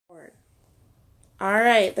All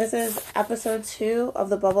right, this is episode 2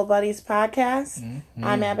 of the Bubble Buddies podcast. Mm-hmm.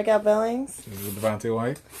 I'm Abigail Billings. This is Devontae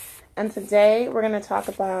White. And today we're going to talk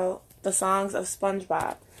about the Songs of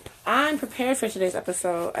Spongebob. I'm prepared for today's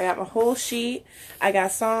episode. I got my whole sheet. I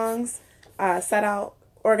got songs set out,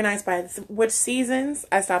 organized by which seasons.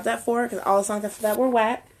 I stopped at 4 because all the songs after that were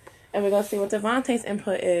whack. And we're going to see what Devontae's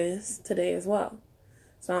input is today as well.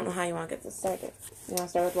 So I don't know how you want to get this started. You want to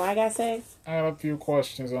start with what I got to say? I have a few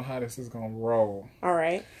questions on how this is going to roll. All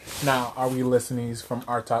right. Now, are we listening these from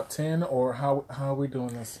our top 10 or how are we doing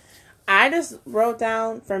this? I just wrote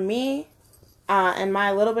down, for me, and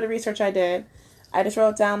my little bit of research I did, I just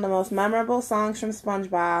wrote down the most memorable songs from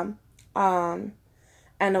SpongeBob. And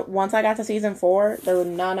once I got to season 4, there were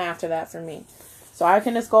none after that for me. So I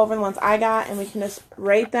can just go over the ones I got, and we can just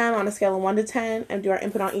rate them on a scale of 1 to 10 and do our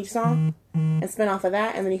input on each song and spin off of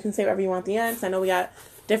that. And then you can say whatever you want at the end, because I know we got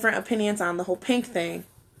different opinions on the whole pink thing.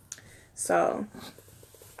 So,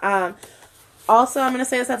 also, I'm going to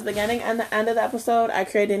say this at the beginning and the end of the episode. I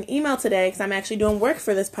created an email today because I'm actually doing work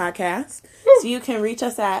for this podcast. So you can reach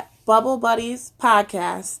us at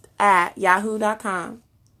bubblebuddyspodcast@yahoo.com.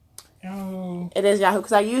 Oh. It is Yahoo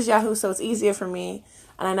because I use Yahoo, so it's easier for me.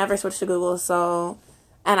 And I never switched to Google, so...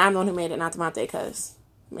 And I'm the one who made it, not Devontae, because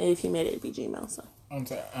maybe if he made it, it'd be Gmail, so... I'm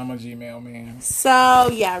a Gmail man. So,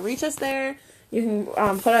 yeah, reach us there. You can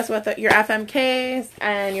put us with your FMKs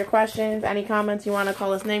and your questions, any comments you want to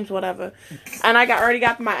call us names, whatever. And I already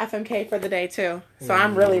got my FMK for the day, too. So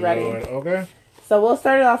I'm really ready. Okay. So we'll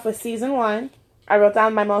start it off with season 1. I wrote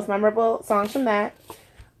down my most memorable songs from that.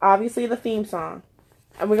 Obviously, the theme song.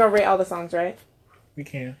 And we're going to rate all the songs, right? We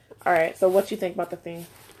can. All right, so what you think about the theme?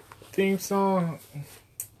 Theme song,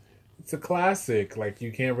 it's a classic. Like,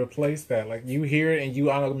 you can't replace that. Like, you hear it and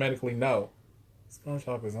you automatically know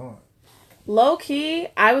SpongeBob is on. Low key,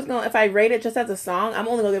 if I rate it just as a song, I'm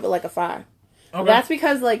only gonna give it like a 5. Okay. That's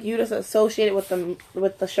because like you just associate it with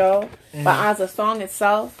the show, mm-hmm. But as a song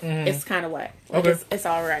itself, mm-hmm. It's kind of whack. Like, okay, it's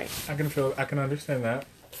all right. I can understand that.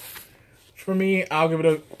 For me, I'll give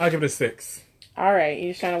it a 6. All right,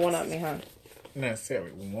 you're just trying to one up me, huh? Not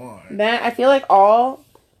necessarily 1. Then I feel like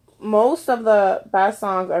most of the best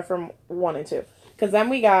songs are from 1 and 2. Because then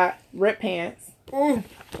we got Rip Pants. Ooh.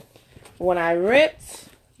 When I ripped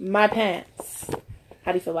my pants.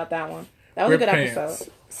 How do you feel about that one? That was a good episode.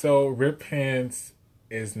 So Rip Pants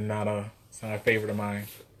is not a favorite of mine.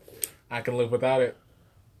 I can live without it.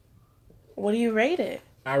 What do you rate it?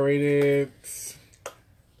 I rate it,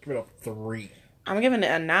 give it a 3. I'm giving it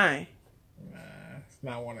a 9.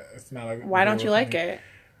 It's not a... Why don't you like it?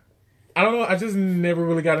 I don't know. I just never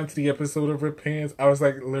really got into the episode of Rip Pants. I was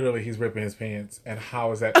like, literally, he's ripping his pants. And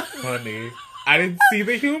how is that funny? I didn't see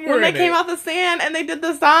the humor in it. When they came out the sand and they did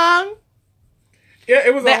the song. Yeah,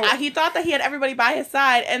 it was he thought that he had everybody by his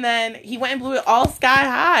side. And then he went and blew it all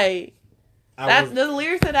sky high. The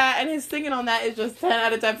lyrics of that and his singing on that is just 10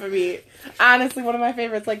 out of 10 for me. Honestly, one of my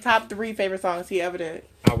favorites. Like, top 3 favorite songs he ever did.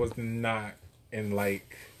 I was not in,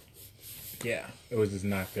 like... Yeah, it was just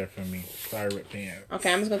not there for me. Sorry, Rip Pants.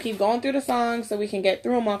 Okay, I'm just going to keep going through the songs so we can get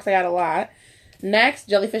through them all because I got a lot. Next,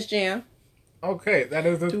 Jellyfish Jam. Okay, that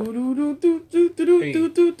is the...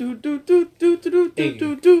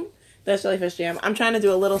 That's Jellyfish Jam. I'm trying to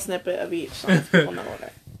do a little snippet of each song so people know order.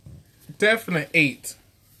 Definitely 8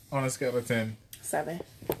 on a scale of 10. 7.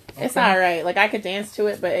 Okay. It's alright. Like, I could dance to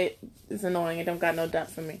it, but it's annoying. It don't got no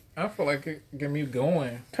depth for me. I feel like it get me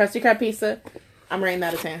going. Krusty Krab Pizza. I'm rating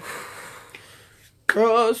that a 10.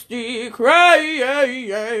 Krusty Krab,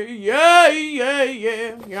 yeah.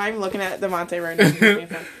 You're not even looking at Devontae right now.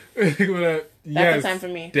 That's a 10 for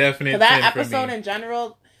me. Definitely. So that episode in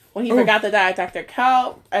general, when he forgot to die Dr.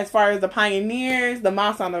 Kelp, as far as the pioneers, the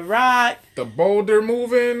moss on the rock, the boulder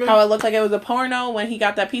moving, how it looked like it was a porno when he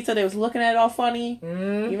got that pizza, they was looking at it all funny.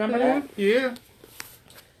 Mm-hmm. You remember that? Yeah.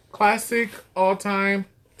 Classic, all time,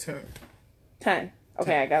 10. 10.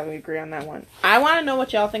 Okay, I gotta agree on that one. I want to know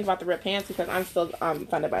what y'all think about the Rip Pants because I'm still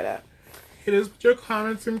offended by that. Hit us with your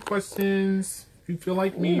comments and questions. If you feel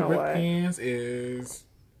like me, Rip Pants is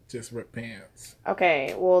just Rip Pants.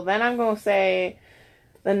 Okay, well then I'm gonna say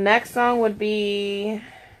the next song would be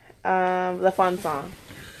the fun song.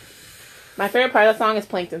 My favorite part of the song is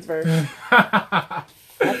Plankton's verse. F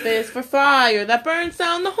is for fire that burns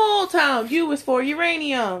down the whole town. U is for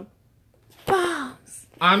uranium. Bombs.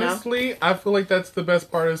 Honestly, I feel like that's the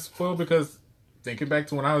best part of Spoil because thinking back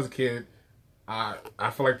to when I was a kid, I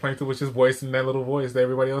feel like Plankton was just voicing that little voice that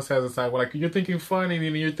everybody else has inside. Well, like, you're thinking funny, and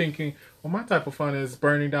then you're thinking, well, my type of fun is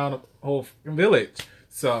burning down a whole village.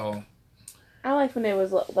 So... I like when it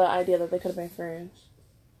was the idea that they could have been friends.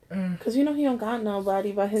 Because, he don't got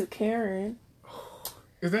nobody but his Karen.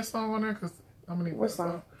 Is that song on there? Because How many? What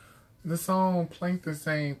song? The song Plankton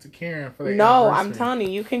sang to Karen for the No, anniversary. I'm telling you,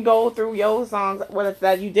 you can go through your songs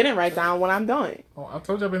that you didn't write down when I'm done. Oh, I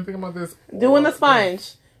told you I've been thinking about this. Doing the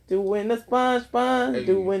sponge. Doing the sponge. Hey.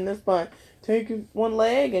 Doing the sponge. Take one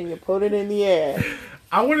leg and you put it in the air.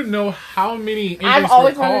 I want to know how many I've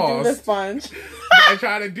always wanted to do the sponge. I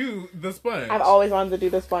try to do the sponge. I've always wanted to do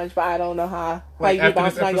the sponge, but I don't know how Like, you be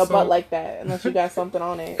bouncing on your butt like that unless you got something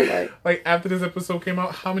on it. Like after this episode came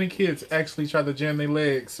out, how many kids actually tried to jam their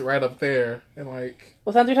legs right up there and like?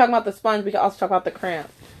 Well, since we're talking about the sponge, we can also talk about the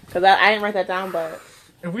cramp because I didn't write that down, but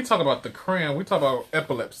if we talk about the cramp, we talk about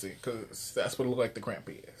epilepsy because that's what it looked like the cramp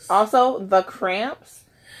is. Also, the Cramps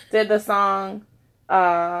did the song.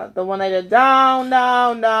 The one they did down,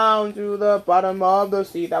 down, down to the bottom of the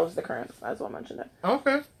sea. That was the Cramps. That's what I mentioned it.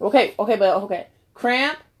 Okay.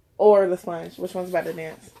 Cramp or the Sponge? Which one's better to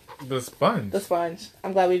dance? The Sponge. The Sponge.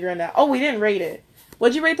 I'm glad we agreed on that. Oh, we didn't rate it.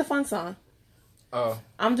 What'd you rate the fun song?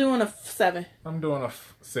 I'm doing a 7. I'm doing a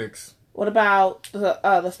 6. What about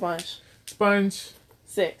the Sponge? Sponge.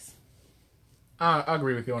 6. I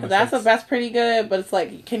agree with you on that. That's pretty good, but it's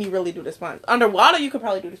like, can you really do the Sponge? Underwater, you could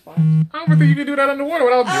probably do the Sponge. I don't think you can do that underwater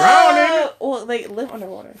without drowning. Well, they live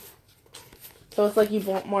underwater. So it's like you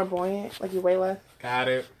more buoyant, like you weigh less. Got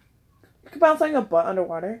it. You can bounce on your butt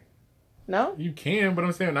underwater. No? You can, but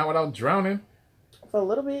I'm saying not without drowning. For a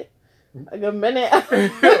little bit. Like a minute.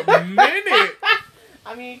 A minute?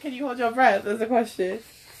 I mean, can you hold your breath? That's the question.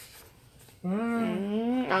 I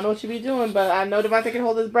don't know what you be doing, but I know Devontae can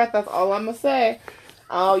hold his breath. That's all I'm going to say.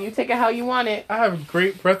 Oh, you take it how you want it. I have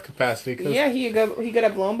great breath capacity. Yeah, he good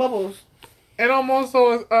at blowing bubbles. And I'm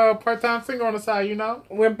also a part-time singer on the side, you know?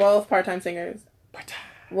 We're both part-time singers. Part-time.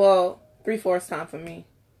 Well, 3/4 time for me.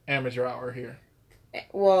 Amateur hour here.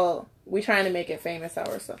 Well, we trying to make it famous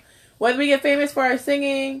hour, so. Whether we get famous for our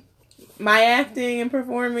singing, my acting and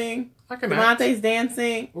performing, Devontae's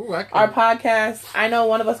dancing, our podcast. I know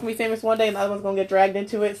one of us can be famous one day and the other one's going to get dragged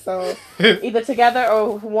into it. So either together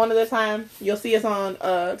or one at a time, you'll see us on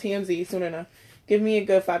TMZ soon enough. Give me a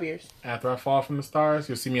good 5 years. After I fall from the stars,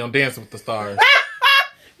 you'll see me on Dancing with the Stars.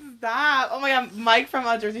 Stop. Oh my God. Mike from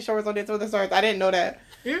Jersey Shore was on Dancing with the Stars. I didn't know that.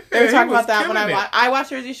 Yeah, they were talking about that when I watched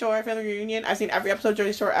Jersey Shore Family Reunion. I've seen every episode of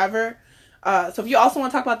Jersey Shore ever. So if you also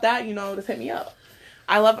want to talk about that, just hit me up.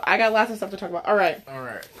 I got lots of stuff to talk about. All right.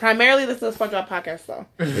 Primarily, this is a SpongeBob podcast, though.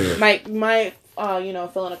 might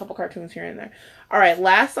fill in a couple cartoons here and there. All right.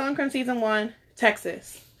 Last song from season 1,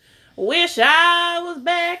 Texas. Wish I was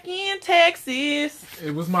back in Texas.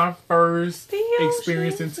 It was my first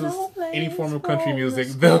experience into any form of country music,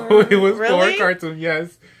 though it was for a cartoon,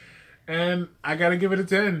 yes. And I gotta give it a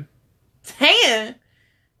 10. 10?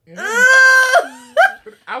 Yeah.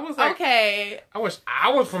 I was like, okay. I wish I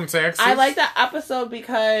was from Texas. I like that episode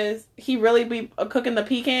because he really be cooking the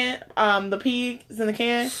peas in the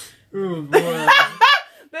can. Ooh, boy.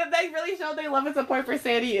 They really showed their love and support for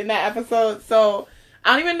Sandy in that episode. So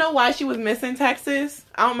I don't even know why she was missing Texas.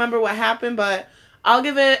 I don't remember what happened, but I'll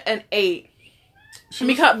give it an 8.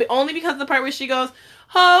 Only because of the part where she goes,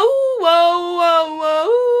 oh, whoa, whoa,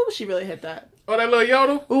 whoa. She really hit that. Oh, that little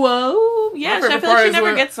yodel? Whoa. Yeah, I feel like she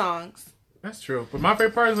never gets songs. That's true. But my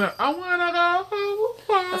favorite part is like, I wanna go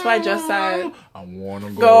home. That's why I just said, I wanna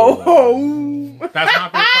go home. That's my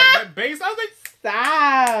favorite part. That bass, I was like,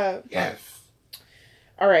 stop. Yes.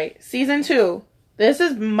 All right, season 2. This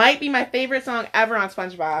might be my favorite song ever on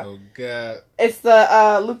SpongeBob. Oh, God. It's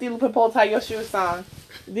the loop-de-loop and pull tie your shoes song.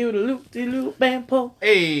 Do the loop-de-loop and pull.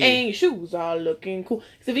 Hey. And your shoes are looking cool.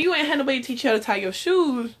 Because if you ain't had nobody teach you how to tie your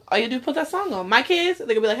shoes, all you do is put that song on. My kids, they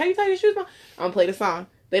gonna be like, how you tie your shoes, Mom? I'm gonna play the song.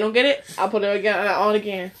 They don't get it, I'll put it on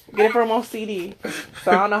again. Get it from on CD.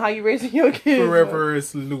 So I don't know how you raising your kids. Forever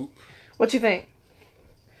is loop. What you think?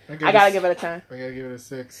 I gotta give it a 10. I gotta give it a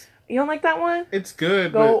 6. You don't like that one? It's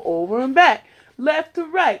good, Go over and back, left to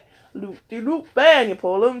right, loop-de-loop, and you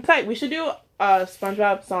pull them tight. We should do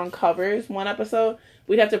SpongeBob song covers one episode.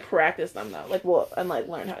 We'd have to practice them though,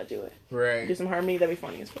 learn how to do it. Right. Do some harmony. That'd be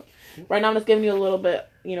funny as fuck. Right now, I'm just giving you a little bit,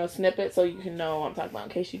 snippet so you can know what I'm talking about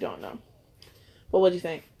in case you don't know. But what'd you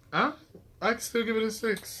think? I can still give it a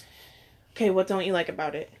 6. Okay, what don't you like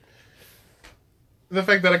about it? The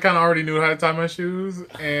fact that I kind of already knew how to tie my shoes,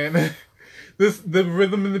 and the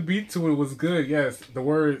rhythm and the beat to it was good. Yes, the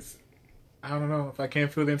words, I don't know. If I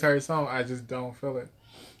can't feel the entire song, I just don't feel it.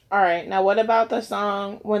 All right, now what about the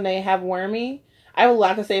song when they have Wormy? I have a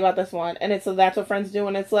lot to say about this one, and it's That's What Friends Do,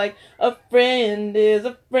 and it's like, a friend is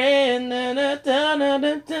a friend, that's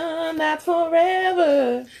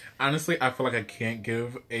forever. Honestly, I feel like I can't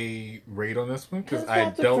give a rate on this one because I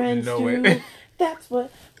don't know it. That's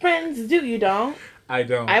what friends do. You don't? I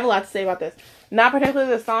don't. I have a lot to say about this. Not particularly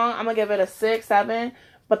the song. I'm gonna give it a 6, 7.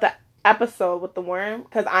 But the episode with the worm,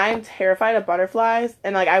 because I'm terrified of butterflies,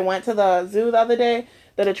 and like I went to the zoo the other day,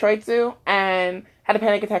 the Detroit Zoo, and had a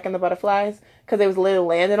panic attack in the butterflies because they was literally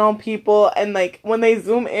landing on people, and like when they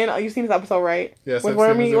zoom in, you've seen this episode, right? Yes, with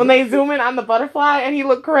Wormy, when they zoom in on the butterfly and he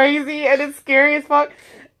looked crazy and it's scary as fuck,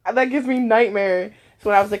 that gives me nightmare. So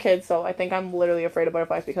when I was a kid, so I think I'm literally afraid of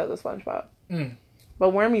butterflies because of SpongeBob. But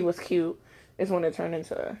Wormy was cute. Is when it turned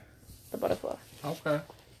into the butterfly. Okay.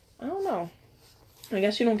 I don't know. I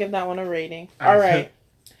guess you don't give that one a rating. All right.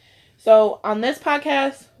 So on this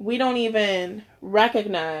podcast, we don't even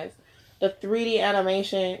recognize the 3D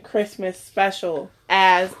animation Christmas special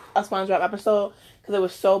as a SpongeBob episode because it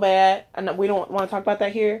was so bad, and we don't want to talk about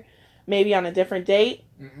that here. Maybe on a different date.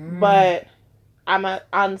 But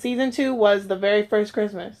on season 2 was the very first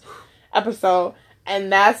Christmas episode,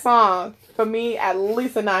 and that song for me at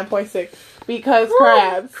least a 9.6 because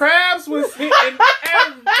Krabs was hitting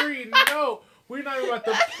every note. We're not even about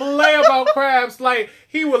to play about Krabs. Like,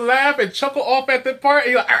 he would laugh and chuckle off at the part.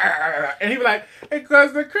 And he'd be like,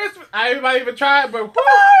 because the Christmas... I ain't even tried, but...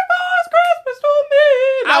 Christmas to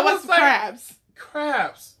me! I was like...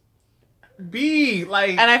 Krabs.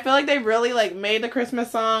 Like... And I feel like they really, like, made the Christmas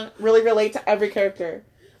song really relate to every character.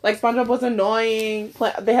 Like, SpongeBob was annoying.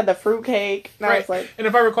 They had the fruitcake. And I was like... And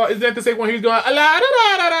if I recall, is that the same one he was going...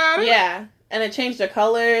 Yeah. And it changed the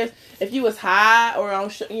colors. If you was high or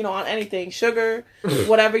on, on anything, sugar,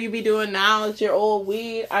 whatever you be doing now, it's your old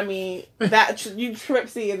weed. I mean, that you trip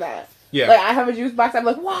seeing that. Yeah. Like I have a juice box. I'm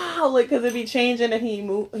like, wow, like because it be changing and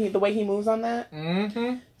the way he moves on that.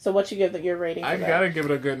 Mm-hmm. So what you give your rating? I gotta give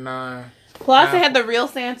it a good 9. Plus, they had the real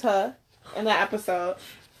Santa in that episode.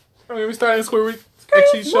 I mean, we started. Squidward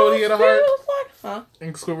actually showed he had a heart. Huh?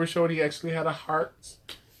 And Squidward showed he actually had a heart.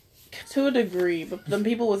 To a degree, but them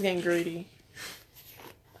people was getting greedy.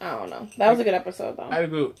 I don't know. That was a good episode, though. I'd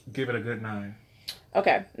give it a good 9.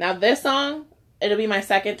 Okay. Now, this song, it'll be my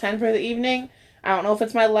second 10 for the evening. I don't know if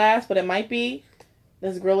it's my last, but it might be.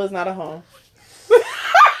 This grill is not a home.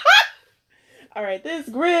 All right. This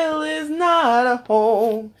grill is not a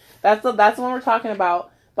home. That's the one we're talking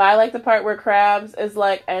about. But I like the part where Krabs is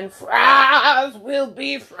like, and fries will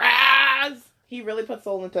be fries. He really put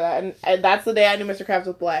soul into that. And that's the day I knew Mr. Krabs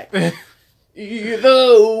was black.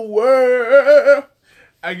 Either way.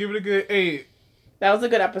 I give it a good 8. That was a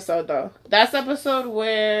good episode, though. That's the episode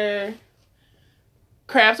where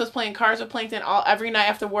Krabs was playing Cards with Plankton every night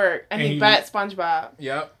after work, and he bet SpongeBob.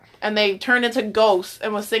 Yep. And they turned into ghosts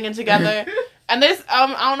and was singing together. And this, I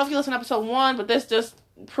don't know if you listened to episode 1, but this just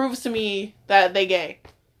proves to me that they gay.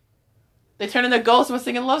 They turned into ghosts and was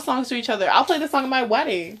singing love songs to each other. I'll play this song at my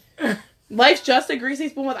wedding. Life's just a greasy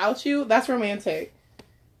spoon without you. That's romantic.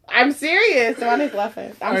 I'm serious. Somebody's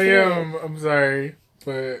laughing. I'm sorry.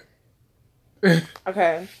 But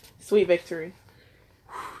okay, Sweet Victory.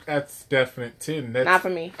 That's definite 10. That's not for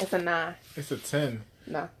me. It's a 9. It's a 10.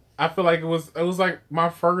 No. I feel like it was like my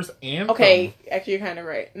first anthem. Okay, actually you're kind of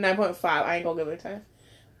right. 9.5. I ain't gonna give it a 10.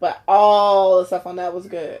 But all the stuff on that was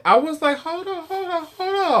good. I was like, hold on.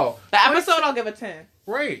 The episode I'll give a 10.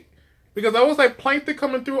 Right. Because I was like Plankton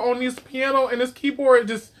coming through on this piano and this keyboard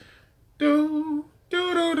just do.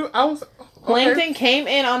 I was Plankton came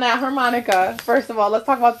in on that harmonica. First of all, let's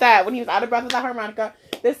talk about that. When he was out of breath with that harmonica.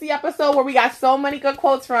 This is the episode where we got so many good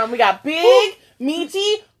quotes from. We got big,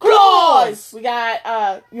 meaty claws. We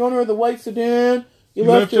got, you owner of the white sedan. You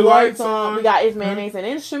left your lights on. We got, is mayonnaise an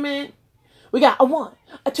instrument? We got a 1,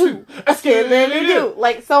 a 2, a skillet and do.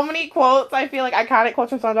 Like, so many quotes, I feel like iconic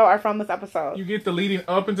quotes from SpongeBob are from this episode. You get the leading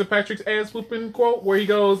up into Patrick's ass whooping quote where he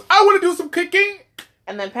goes, I want to do some cooking.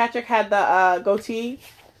 And then Patrick had the goatee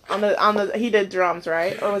on the he did drums,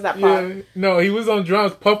 right? Or was that Puff? Yeah. No, he was on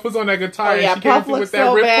drums. Puff was on that guitar. Oh yeah, and she Puff came looked with that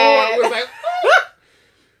so bad. It was like,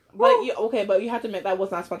 but you have to admit that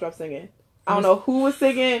was not SpongeBob singing. I don't know who was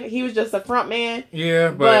singing. He was just a front man. Yeah,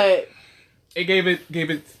 but it gave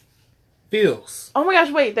it feels. Oh my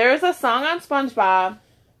gosh! Wait, there is a song on SpongeBob,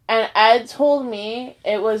 and Ed told me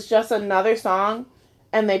it was just another song,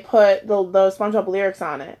 and they put the SpongeBob lyrics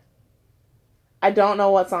on it. I don't know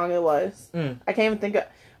what song it was. I can't even think of...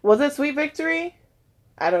 Was it Sweet Victory?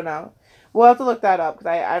 I don't know. We'll have to look that up, because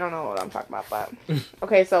I don't know what I'm talking about. But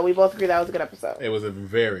okay, so we both agree that was a good episode. It was a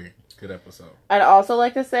very good episode. I'd also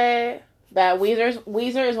like to say that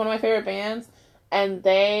Weezer is one of my favorite bands, and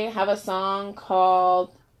they have a song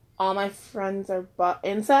called All My Friends Are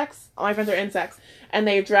Insects. All My Friends Are Insects. And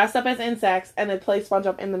they dress up as insects, and they play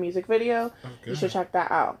SpongeBob in the music video. You should check that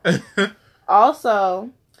out. Also...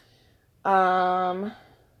 I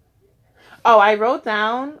wrote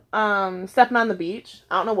down Stepping on the Beach.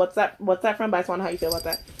 I don't know what's that from, but I just want to know how you feel about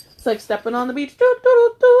that. It's like stepping on the beach, do do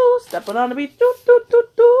do do. Stepping on the beach, do do do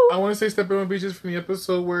do. I want to say stepping on beaches from the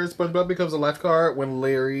episode where SpongeBob becomes a lifeguard when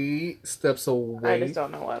Larry steps away. I just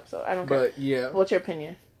don't know what episode. I don't care. But yeah. What's your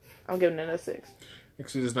opinion? I'm giving it a 6.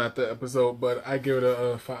 Actually, it's not the episode, but I give it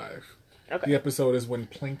a 5. Okay. The episode is when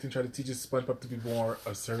Plankton tried to teach SpongeBob to be more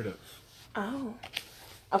assertive. Oh.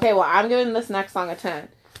 Okay, well, I'm giving this next song a 10.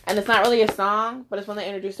 And it's not really a song, but it's when they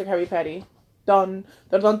introduced the Krabby Patty. Dun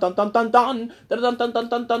dun dun dun dun dun dun dun dun dun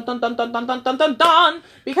dun dun dun dun dun dun dun dun dun dun.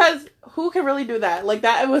 Because who can really do that? Like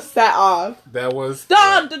that, it was set off. That was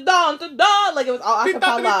dun dun dun dun dun. Like it was all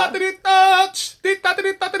acapella.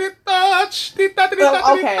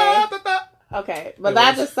 Okay, but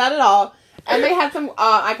that just said it all. And they had some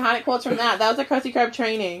iconic quotes from that. That was a Krusty Krab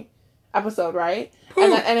training episode, right?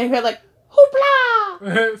 And they heard like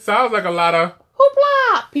hoopla. Sounds like a lot of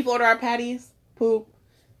hoopla. People order our patties. Poop.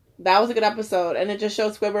 That was a good episode, and it just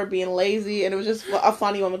showed Squidward being lazy, and it was just a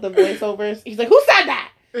funny one with the voiceovers. He's like, "Who said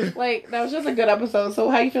that?" Like that was just a good episode.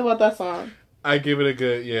 So how you feel about that song? I give it a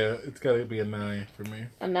good, yeah. It's gotta be a 9 for me.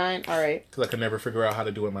 A 9, all right. Because I could never figure out how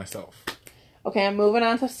to do it myself. Okay, I'm moving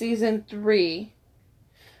on to season 3.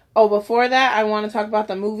 Oh, before that, I want to talk about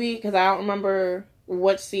the movie because I don't remember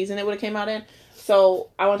what season it would have came out in.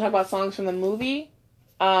 So I want to talk about songs from the movie.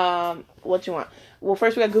 What you want? Well,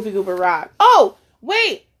 first we got Goofy Goober Rock. Oh,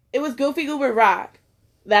 wait. It was Goofy Goober Rock.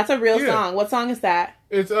 That's a real song. What song is that?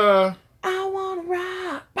 It's, I wanna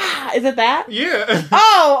rock. Bah! Is it that? Yeah.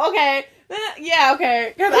 Oh, okay. Yeah,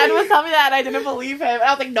 okay. Because Ed was telling me that and I didn't believe him. I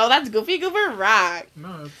was like, no, that's Goofy Goober Rock.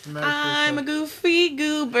 No, it's not. I'm a Goofy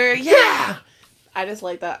Goober. Yeah. I just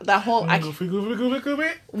like that. That whole... Goofy, Goofy, Goofy, Goofy.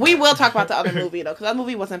 We will talk about the other movie, though, because that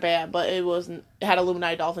movie wasn't bad, but it had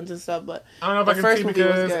Illuminati dolphins and stuff, but I don't know if I can see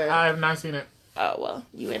because I have not seen it. Oh, well,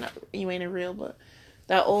 you ain't a real, but...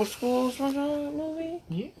 That old school SpongeBob movie?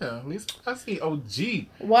 Yeah, at least I see OG.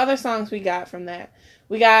 What other songs we got from that?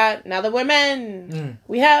 We got Now That We're Men.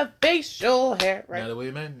 We have facial hair, right? Now That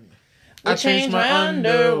We're Men. I changed my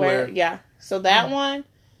underwear. Yeah. So that one,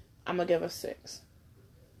 I'm going to give a 6.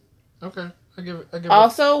 Okay. I give it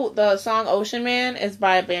also, the song Ocean Man is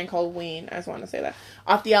by a band called Ween. I just want to say that.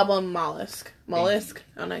 Off the album Mollusk. Mollusk?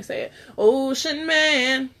 I don't know how to say it. Ocean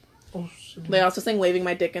Man. They also sing Waving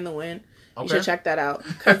My Dick in the Wind. Okay. You should check that out.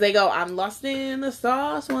 Because they go, I'm lost in the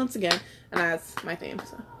sauce once again. And that's my theme.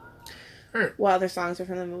 So. Right. What other songs are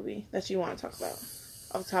from the movie that you want to talk about?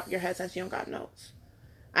 Off the top of your head since you don't got notes.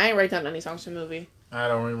 I ain't write down any songs from the movie. I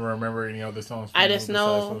don't even remember any other songs from I the just movie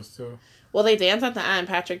know... those two. Well, they dance at the end.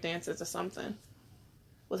 Patrick dances to something.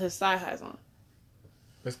 With his thigh highs on.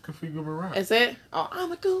 That's Goofy Goober Rock. Is it? Oh,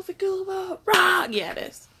 I'm a Goofy Goober Rock. Yeah, it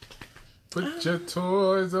is. Put your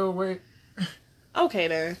toys away. Okay,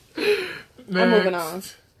 then. I'm moving on.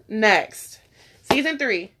 Next. Season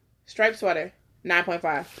 3. Striped Sweater.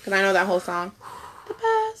 9.5. Because I know that whole song. The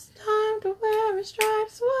best time to wear a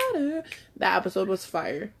striped sweater. That episode was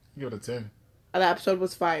fire. Give it a 10. That episode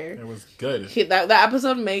was fire. It was good. That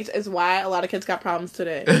episode is why a lot of kids got problems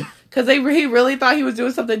today. Because he really thought he was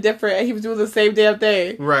doing something different and he was doing the same damn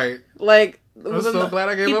thing. Right. Like... I'm so glad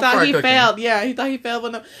I gave up. He thought he failed. Yeah, he thought he failed.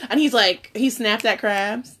 But no. And he's like... He snapped at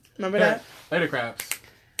crabs. Remember that? Later, crabs.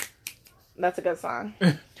 That's a good song.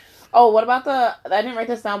 Oh, what about I didn't write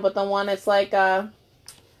this down, but the one it's like,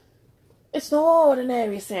 it's no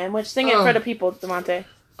ordinary sandwich. Sing it for the people, Demonte.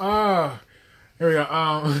 Here we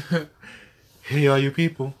go. Hey, all you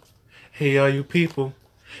people. Hey, all you people.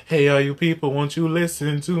 Hey, all you people, won't you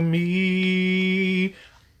listen to me?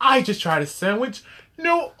 I just tried a sandwich.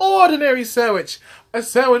 No ordinary sandwich. A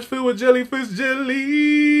sandwich filled with jellyfish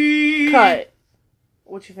jelly. Cut.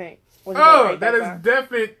 What you think? That is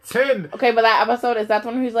definite 10. Okay, but that episode, is that the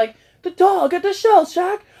one who's like, the dog at the shell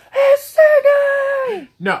shack is singing?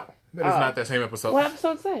 No, that is not that same episode. What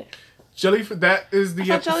episode is that? Jellyfish, that is the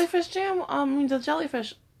episode. Jellyfish Jam, the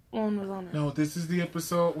jellyfish one was on it. No, this is the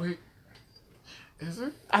episode, wait. Is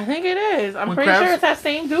it? I think it is. I'm pretty sure it's that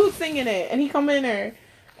same dude singing it. And he come in there.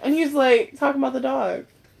 And he's like, talking about the dog.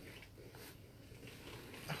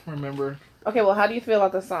 I don't remember. Okay, well, how do you feel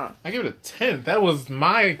about the song? I give it a 10. That was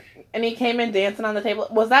my... And he came in dancing on the table.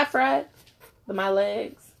 Was that Fred? My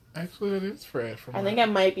legs? Actually, that is Fred. I think it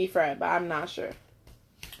might be Fred, but I'm not sure.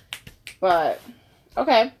 But,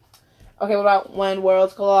 okay. Okay, what about When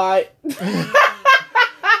Worlds Collide?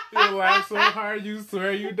 You laugh so hard, you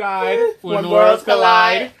swear you died. When Worlds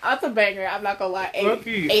Collide. That's a banger. I'm not gonna lie.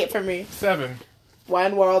 8 for me. 7.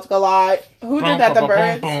 When Worlds Collide. Who did that? The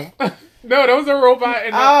birds? No, that was a robot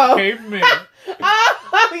and a caveman.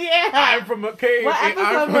 Oh, yeah. I'm from a cave.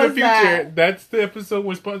 I'm from the future. That's the episode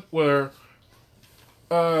where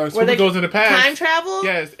Scooby goes in the past. Time travel?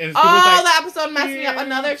 Yes. And the episode messed me up.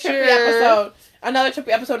 Another trippy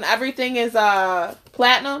episode. And everything is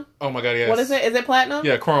platinum. Oh my god, yes. What is it? Is it platinum?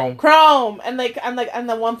 Yeah, chrome. Chrome. And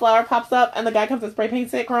the one flower pops up and the guy comes and spray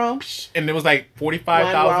paints it chrome. And it was like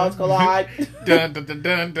 45,000. When worlds collide. Dun, dun, dun,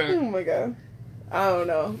 dun, dun. Oh my god. I don't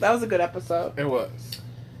know. That was a good episode. It was.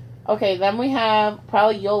 Okay, then we have,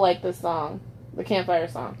 probably you'll like this song. The campfire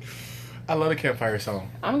song. I love the campfire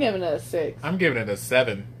song. I'm giving it a 6. I'm giving it a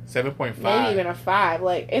 7. 7.5. Maybe even a 5.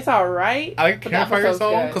 Like, it's alright. I like the campfire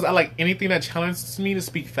song because I like anything that challenges me to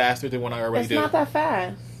speak faster than what I already do. It's not that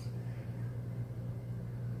fast.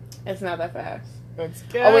 It's not that fast. Let's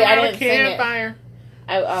oh wait, I didn't campfire.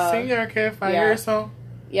 Sing it. Sing our campfire song.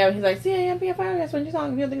 Yeah, he's like, see, I am campfire. That's when you're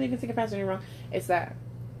song. If you don't think they can sing it faster, you're wrong. It's that.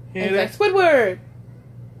 Yeah, he's like, Squidward!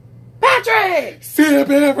 Patrick! See the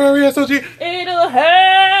campfire SOG. It'll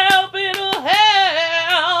help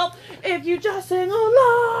if you just sing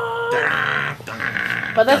along.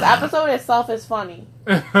 But this episode itself is funny.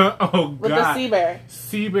 Oh god. With the sea bear.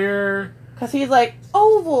 Sea bear. Because he's like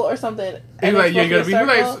oval or something. He's like, yeah, you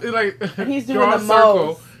gotta be like and he's doing the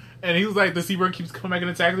circle. And he was like, the seabird keeps coming back and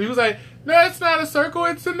attacking. He was like, no, it's not a circle,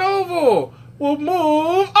 it's an oval. We'll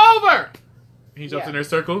move over. He jumps in their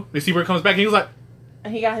circle. The seabird comes back and he was like,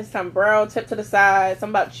 and he got his sombrero tipped to the side,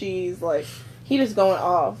 something about cheese. Like, he just going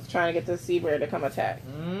off trying to get the seabird to come attack.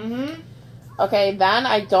 Mm-hmm. Okay, then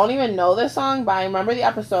I don't even know this song, but I remember the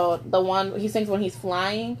episode. The one he sings when he's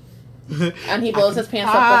flying. And he blows his pants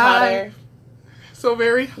up with hot air. So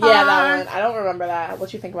very high. Yeah, that one. I don't remember that.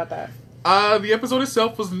 What you think about that? The episode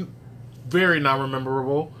itself was very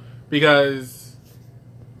non-rememberable because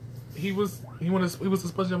he was the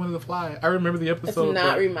SpongeBob that wanted to fly. I remember the episode. It's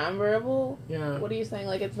not rememberable? Yeah. What are you saying?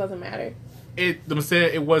 Like, it doesn't matter? It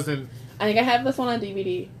wasn't. I think I have this one on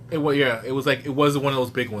DVD. It was like, it was one of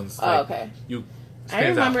those big ones. Oh, okay. I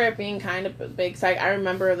remember it being kind of big. So I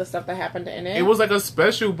remember the stuff that happened in it. It was like a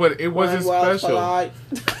special, but it wasn't special.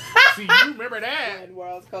 See, you remember that. When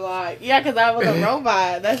worlds collide. Yeah, because I was a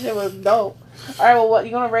robot. That shit was dope. Alright, well, what,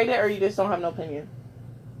 you gonna rate it or you just don't have no opinion?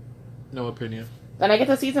 No opinion. Then I get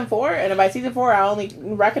to season 4, and by season 4, I only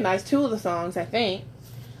recognize 2 of the songs, I think.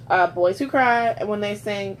 Boys Who Cry, and when they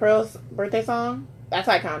sing Pearl's birthday song, that's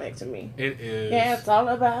iconic to me. It is. Yeah, it's all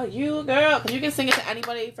about you, girl. Because you can sing it to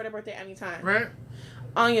anybody for their birthday anytime. Right.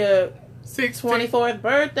 On your 24th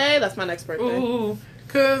birthday, that's my next birthday. Ooh,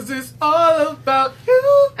 cause it's all about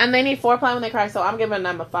you. And they need foreplay when they cry, so I'm giving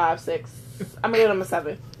them a 5, 6. I'm giving them a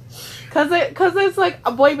 7. Cause it's like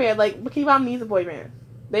a boy band. Like, Bikini Bottom needs a boy band.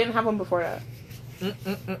 They didn't have one before that.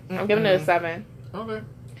 I'm giving it a 7. Okay.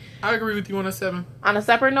 I agree with you on a 7. On a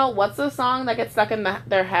separate note, what's the song that gets stuck in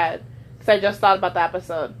their head? Because I just thought about the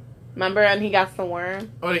episode. Remember? And he got the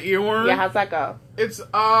worm? Oh, the earworm? Yeah, how's that go? It's,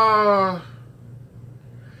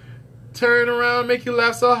 turn around, make you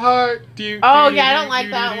laugh so hard. I don't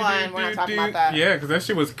like that one. We're not talking about that. Yeah, because that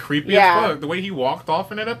shit was creepy as fuck. The way he walked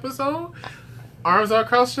off in that episode, arms all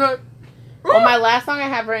crossed shut. Well, my last song I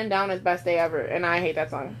have written down is Best Day Ever, and I hate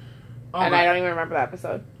that song. And I don't even remember the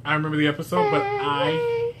episode. I remember the episode, but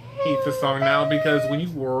I hate the song now because when you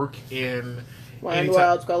work in When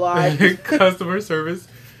worlds collide. customer service,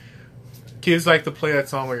 kids like to play that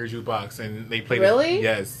song on your jukebox, and they played it.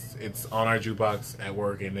 Yes. It's on our jukebox at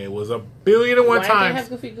work, and it was 1,000,000,001 times. Why do they have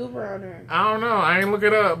Goofy Goober on there? I don't know. I ain't look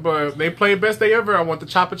it up, but they played Best Day Ever. I want to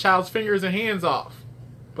chop a child's fingers and hands off.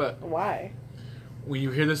 But why? When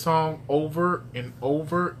you hear the song over and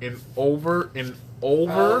over and over and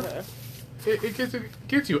over, it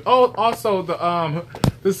gets you. Oh, also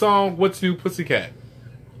the song "What's New, Pussycat."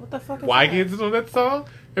 What the fuck? Why kids know that song?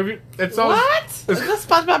 That song. What? Is this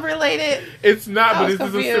SpongeBob related? It's not, but it's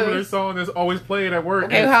just a similar song that's always played at work.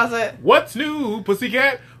 Okay, how's it? What's new,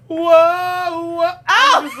 Pussycat? Whoa!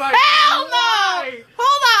 Oh, like, hell no!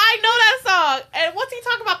 Hold on, I know that song. And what's he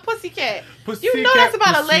talking about, Pussycat? You know that's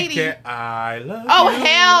about a lady. I love you.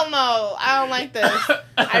 Hell no! I don't like this.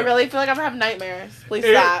 I really feel like I'm gonna have nightmares. Please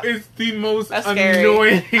stop. It's the most that's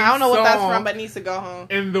annoying. I don't know what that's from, but it needs to go home.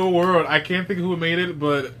 In the world, I can't think of who made it,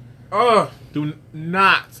 but do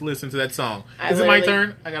not listen to that song. Is it my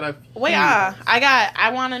turn? I gotta wait.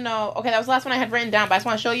 I want to know. Okay, that was the last one I had written down, but I just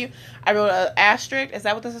want to show you. I wrote an asterisk. Is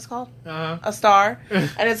that what this is called? A star.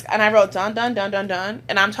 and I wrote dun dun dun dun dun,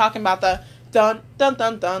 and I'm talking about the dun dun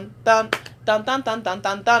dun dun dun dun dun dun dun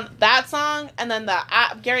dun dun. That song, and then the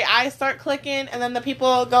Gary eyes start clicking, and then the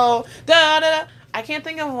people go da da da. I can't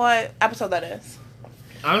think of what episode that is.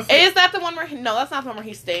 Honestly, is that the one where? No, that's not the one where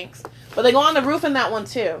he stinks. But they go on the roof in that one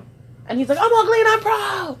too. And he's like, I'm ugly and I'm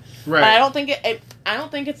proud. Right. But I don't think I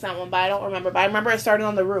don't think it's that one, but I don't remember. But I remember it started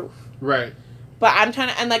on the roof. Right. But I'm trying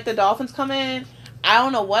to, and like the dolphins come in, I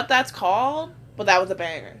don't know what that's called, but that was a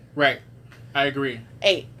banger. Right. I agree.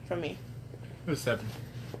 8 from me. It was 7.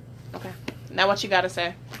 Okay. Now what you gotta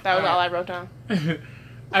say? That was all I wrote down.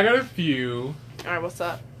 I got a few. Alright, what's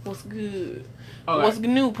up? What's good? Okay. What's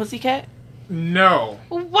new, pussycat? No.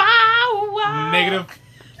 Wow. Negative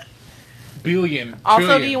billion. Also,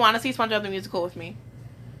 trillion. do you want to see SpongeBob the Musical with me?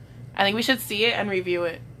 I think we should see it and review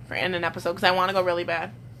it in an episode because I want to go really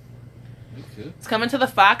bad. Okay. It's coming to the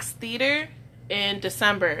Fox Theater in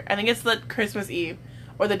December. I think it's the Christmas Eve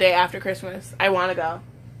or the day after Christmas. I want to go.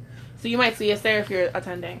 So you might see us there if you're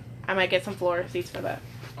attending. I might get some floor seats for that.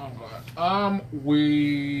 Oh God.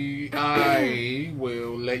 I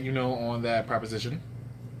will let you know on that proposition.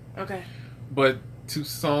 Okay. But 2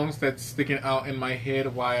 songs that's sticking out in my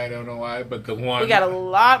head. Why I don't know why, but the one We got a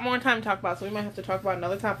lot more time to talk about, so we might have to talk about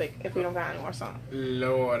another topic if we don't got any more songs.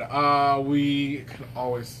 Lord, we can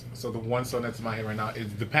always. So the one song that's in my head right now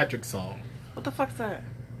is the Patrick song. What the fuck's that?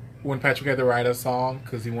 When Patrick had to write a song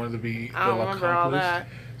because he wanted to be I don't well remember all accomplished. that.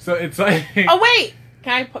 So it's like. Oh wait,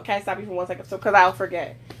 can I stop you for 1 second? So because I'll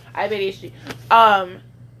forget. I have ADHD.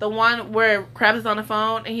 The one where Krabs is on the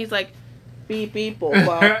phone and he's like, beep beep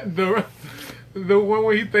boop. The one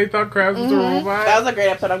where they thought Krabs was a robot. That was a great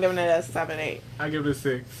episode. I'm giving it a 7, 8. I give it a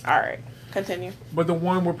 6. All right, continue. But the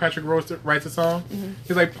one where Patrick writes a song,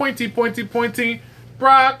 he's like pointy, pointy, pointy,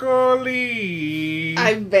 broccoli.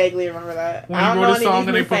 I vaguely remember that. When I he don't wrote know a any song of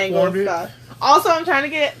and these they performed it. stuff. Also, I'm trying to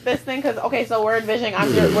get this thing because so we're envisioning.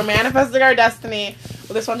 We're manifesting our destiny.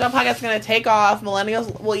 Well, this SpongeBob podcast is gonna take off.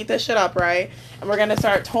 Millennials will eat this shit up, right? And we're gonna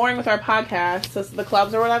start touring with our podcast, so the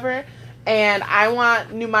clubs or whatever. And I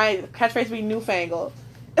want my catchphrase to be newfangled.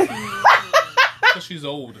 Because she's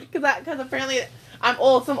old. Because apparently I'm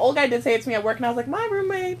old. Some old guy did say it to me at work, and I was like, my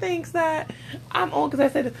roommate thinks that I'm old because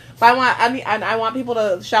I said this. But I want people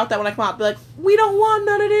to shout that when I come out. Be like, we don't want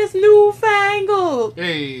none of this newfangled.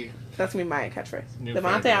 Hey. That's gonna be my catchphrase.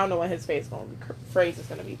 Newfangled. Devontae, I don't know what his phrase is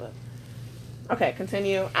gonna be, but okay,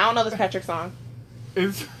 continue. I don't know this Patrick song.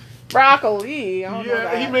 It's Broccoli. I don't know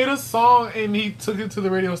that. he made a song and he took it to the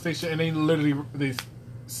radio station and they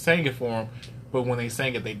sang it for him. But when they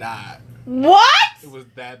sang it, they died. What? It was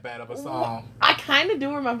that bad of a song. I kind of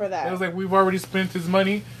do remember that. It was like, we've already spent his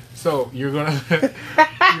money, so you're gonna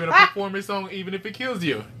perform his song even if it kills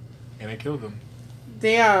you, and it killed him.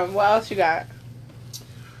 Damn. What else you got?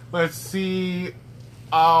 Let's see.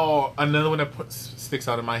 Oh, another one that sticks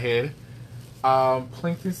out in my head.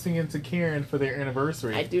 Plankton singing to Karen for their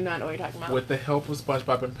anniversary. I do not know what you're talking about. With the help of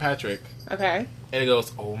SpongeBob and Patrick. Okay. And it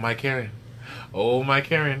goes, oh my Karen, oh my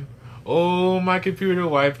Karen, oh my computer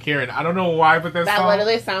wife Karen. I don't know why, but that song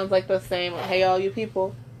literally sounds like the same. Hey all you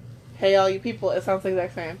people. Hey all you people. It sounds like the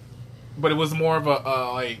exact same. But it was more of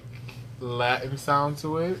a like Latin sound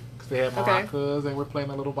to it because they had maracas and we're playing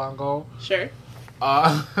a little bongo. Sure.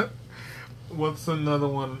 What's another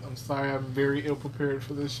one? I'm sorry, I'm very ill prepared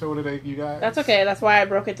for this show today, you guys. That's okay. That's why I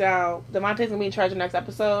broke it down. Demonte's gonna be in charge of next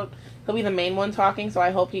episode. He'll be the main one talking, so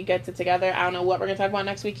I hope he gets it together. I don't know what we're gonna talk about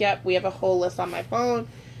next week yet. We have a whole list on my phone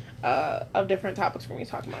of different topics we're gonna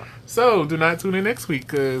be talking about. So do not tune in next week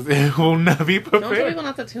because it will not be prepared. Don't tell people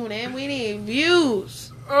not to tune in. We need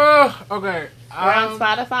views. Okay. We're on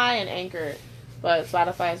Spotify and Anchor, but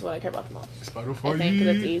Spotify is what I care about the most. Spotify. I think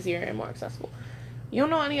because it's easier and more accessible. You don't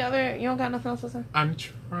know any other? You don't got nothing else to say? I'm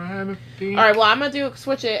trying to think. All right, well, I'm going to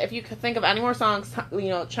switch it. If you could think of any more songs,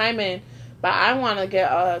 chime in. But I want to get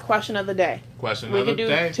a question of the day. Question of the day.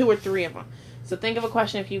 We could do 2 or 3 of them. So think of a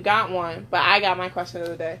question if you got one. But I got my question of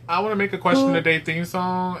the day. I want to make a question of the day theme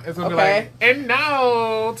song. It's going to be like, and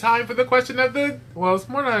now, time for the question of the... Well, it's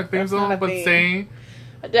more like a theme song, but saying...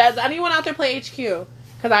 Does anyone out there play HQ?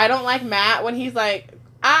 Because I don't like Matt when he's like,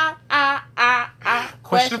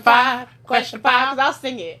 question 5. Question 5, because I'll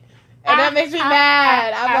sing it. And that makes me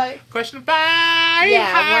mad. I'm like... Question 5!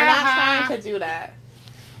 Yeah, we're not trying to do that.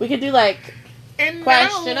 We could do, like,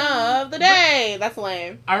 question of the day. That's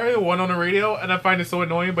lame. I heard one on the radio, and I find it so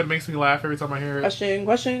annoying, but it makes me laugh every time I hear it.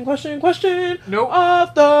 Question nope.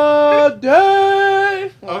 of the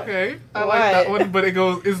day. What? Okay. I like that one, but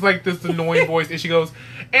it's like this annoying voice, and she goes,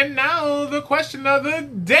 and now the question of the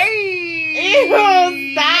day!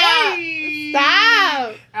 Ew, stop!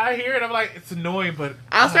 Stop! I hear it, I'm like, it's annoying, but...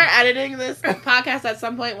 I'll start editing this podcast at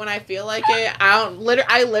some point when I feel like it. I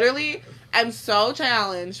literally am so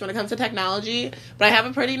challenged when it comes to technology, but I have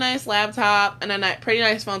a pretty nice laptop and a pretty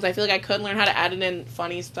nice phone, so I feel like I could learn how to edit in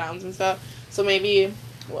funny sounds and stuff. So maybe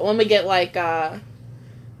when we get, like,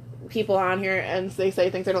 people on here and they say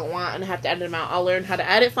things they don't want and have to edit them out, I'll learn how to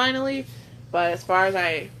edit finally. But as far as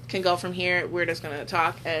I can go from here, we're just going to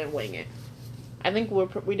talk and wing it. I think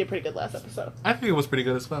we did pretty good last episode. I think it was pretty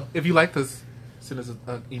good as well. If you liked us, Send us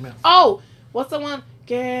an email. Oh, what's the one?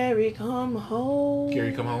 Gary, come home.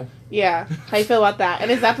 Gary, come home. Yeah. How you feel about that?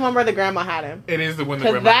 And is that the one where the grandma had him? It is the one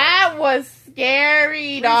the grandma that was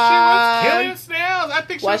scary, dog. She was killing snails. I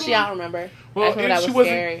think she was. I don't remember. Well, that she was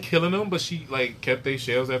wasn't scary. killing them, but she like kept their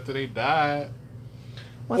shells after they died.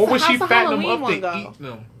 Or was she fattening them up to eat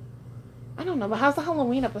them? I don't know, but how's the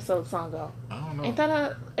Halloween episode song go? I don't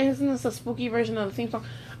know. Isn't this a spooky version of the theme song?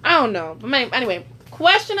 I don't know. But anyway,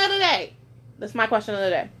 question of the day. That's my question of the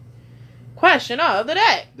day. Question of the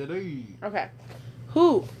day. Okay.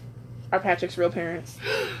 Who are Patrick's real parents?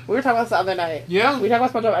 We were talking about this the other night. Yeah. We talk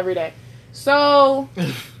about SpongeBob every day. So,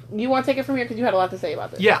 you want to take it from here because you had a lot to say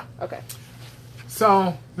about this? Yeah. Okay.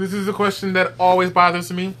 So, this is a question that always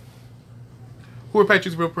bothers me. Who are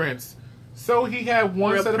Patrick's real parents? So, he had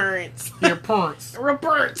one real set parents. of... Real parents. Real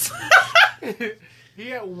parents. He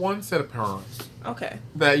had one set of parents. Okay.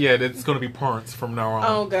 That's going to be parents from now on.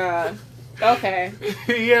 Oh, God. Okay.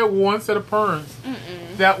 He had one set of parents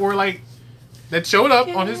that were like... That showed up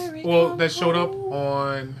on his... Well, that showed up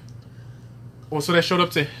on... Well, so that showed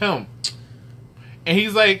up to him. And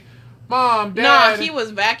he's like, Mom, Dad... Nah, he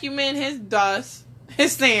was vacuuming his dust,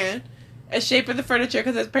 his sand, and shaping the furniture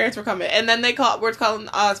because his parents were coming. And then we're calling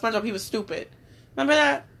SpongeBob, he was stupid. Remember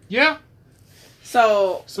that? Yeah.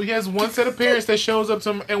 So he has one set of parents that shows up to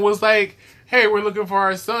him and was like, hey, we're looking for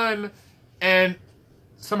our son. And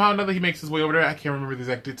somehow or another he makes his way over there. I can't remember the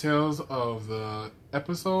exact details of the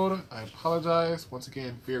episode. I apologize. Once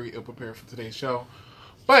again, very ill prepared for today's show.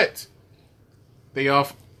 But they all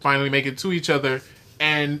finally make it to each other.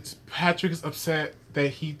 And Patrick is upset that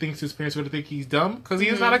he thinks his parents are going to think he's dumb because he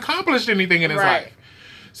has not accomplished anything in his life.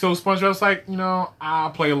 So SpongeBob's like, I'll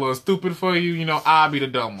play a little stupid for you. I'll be the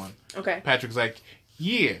dumb one. Okay. Patrick's like,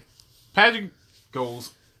 yeah. Patrick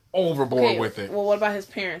goes overboard with it. Well, what about his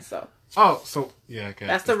parents, though? Oh, so, yeah, okay.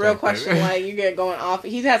 That's the real question. Like, you get going off.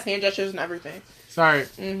 He has hand gestures and everything. Sorry.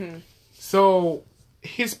 So,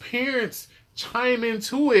 his parents chime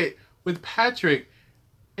into it with Patrick.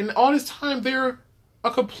 And all this time, they're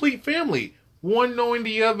a complete family. One knowing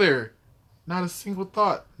the other. Not a single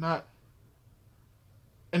thought. Not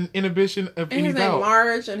an inhibition of any his doubt. Name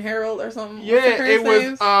Marge and Harold or something. Yeah, it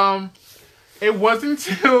was. It wasn't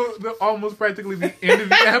until almost practically the end of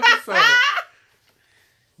the episode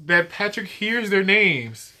that Patrick hears their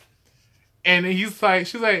names, and she's like,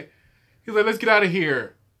 let's get out of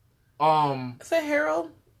here. Is it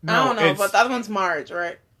Harold? No, I don't know, but the other one's Marge,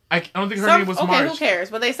 right? I don't think her name was Marge. Okay, who cares?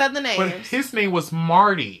 But they said the names. But his name was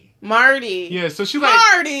Marty. Marty. Yeah, so she like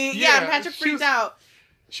Marty. Yeah, Patrick freaked out.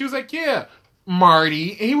 She was like, yeah.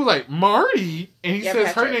 Marty, and he was like, Marty, and he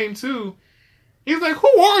says Patrick. her name too. He's like,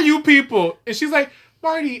 who are you people? And she's like,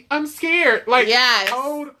 Marty, I'm scared. Like, yes.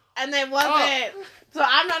 Hold and they wasn't. So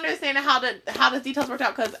I'm not understanding how the details worked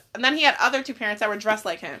out because then he had other two parents that were dressed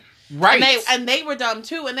like him, right? And they were dumb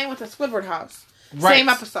too, and they went to Squidward house. Right. Same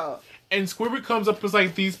episode. And Squidward comes up and is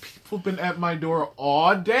like, these people have been at my door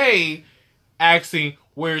all day, asking,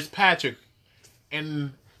 where's Patrick?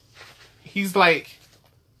 And he's like,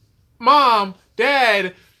 Mom,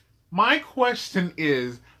 Dad, my question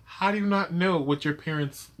is, how do you not know what your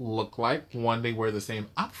parents look like? One, they wear the same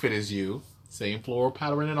outfit as you, same floral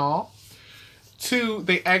pattern and all. Two,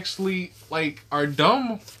 they actually are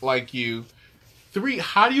dumb like you. Three,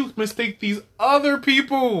 how do you mistake these other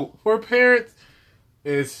people for parents?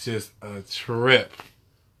 It's just a trip.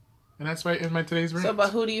 And that's right in my today's rant. So, but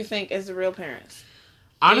who do you think is the real parents?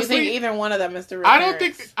 Honestly, do you think either one of them is the real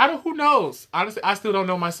parents? Who knows? Honestly, I still don't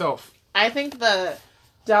know myself. I think the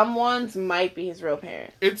dumb ones might be his real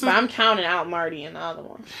parent. But I'm counting out Marty and the other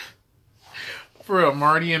one. For real,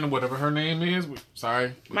 Marty and whatever her name is.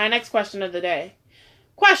 Sorry. My next question of the day.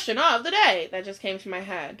 Question of the day that just came to my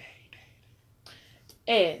head.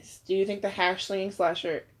 Is, do you think the hash slinging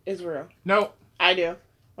slasher is real? No. I do.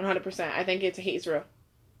 100%. I think he's real.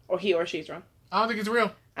 Or he or she's real. I don't think it's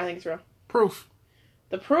real. I think it's real. Proof.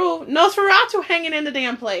 The proof? Nosferatu hanging in the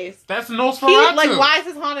damn place. That's Nosferatu. Why is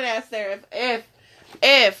his haunted ass there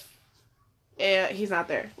if he's not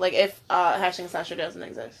there? Like, if hash slinging slasher doesn't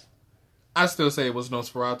exist. I still say it was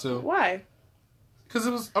Nosferatu. Why? Because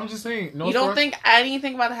it was, I'm just saying. You don't think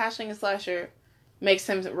anything about the hash slinging slasher makes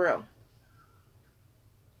him real?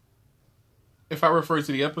 If I refer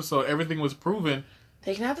to the episode, everything was proven.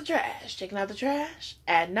 Taking out the trash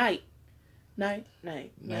at night. Night.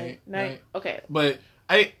 Okay. But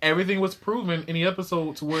everything was proven in the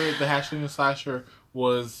episode to where the hash slinging slasher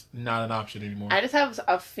was not an option anymore. I just have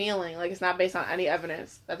a feeling, like it's not based on any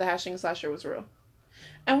evidence, that the hash slinging slasher was real.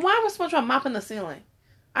 And why was SpongeBob mopping the ceiling?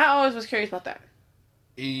 I always was curious about that.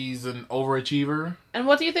 He's an overachiever. And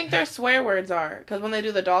what do you think their swear words are? Because when they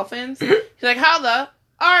do the dolphins, he's like, "How the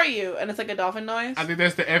are you?" And it's like a dolphin noise. I think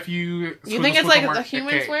that's the F U. You think it's like the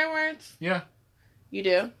human swear words? Yeah. You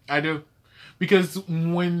do? I do. Because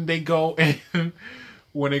when they go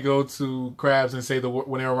to crabs and say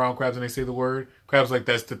when they're around crabs and they say the word, crabs like,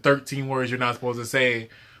 that's the 13 words you're not supposed to say.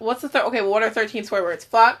 What's the okay, well, what are 13 swear words?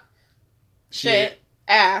 Fuck, shit,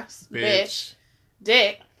 ass, bitch,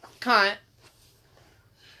 dick, cunt.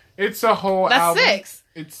 It's a whole That's album. 6.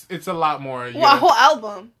 It's a lot more. Well, a whole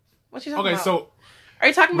album. What you talking about? Okay, so are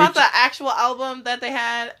you talking about the actual album that they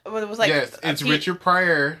had? It was like, yes, it's Richard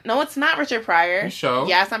Pryor. No, it's not Richard Pryor. You sure?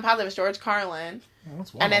 Yes, I'm positive it's George Carlin. Well,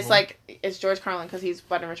 And it's like, it's George Carlin because he's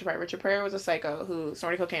better than Richard Pryor. Richard Pryor was a psycho who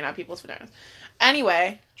snorted cocaine out people's vaginas.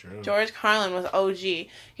 Anyway, True. George Carlin was OG. He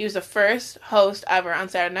was the first host ever on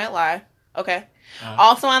Saturday Night Live. Okay.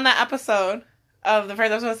 Also on that episode of the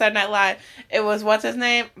first episode of Saturday Night Live, it was, what's his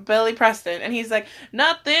name? Billy Preston. And he's like,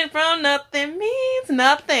 nothing from nothing means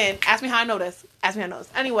nothing. Ask me how I know this.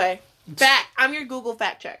 Anyway, I'm your Google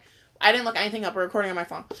fact check. I didn't look anything up. We're recording on my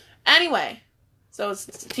phone. Anyway, so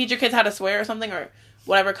teach your kids how to swear or something, or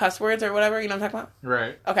whatever, cuss words or whatever. You know what I'm talking about?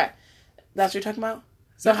 Right. Okay. That's what you're talking about?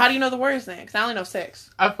 So how do you know the words then? Because I only know 6.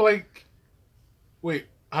 I feel like... Wait,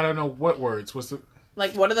 I don't know what words. What's the...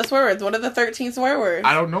 Like, what are the swear words? What are the 13 swear words?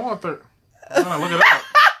 I don't know what the... I'm gonna look it up.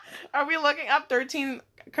 Are we looking up 13...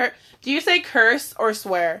 Do you say curse or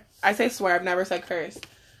swear? I say swear. I've never said curse.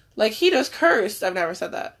 Like, he just cursed. I've never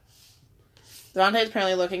said that. Devontae's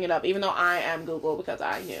apparently looking it up, even though I am Google because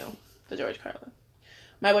I knew the George Carlin.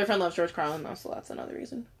 My boyfriend loves George Carlin, though, so that's another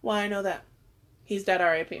reason why I know that. He's dead,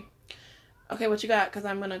 R.I.P. Okay, what you got? Because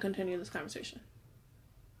I'm going to continue this conversation.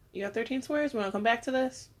 You got 13 swears? We want to come back to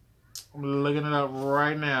this? I'm looking it up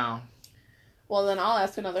right now. Well, then I'll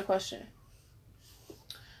ask another question.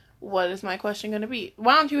 What is my question going to be?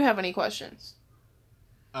 Why don't you have any questions?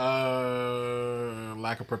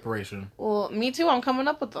 Lack of preparation. Well, me too. I'm coming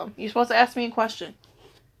up with them. You're supposed to ask me a question.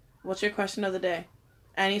 What's your question of the day?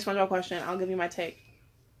 Any SpongeBob question. I'll give you my take.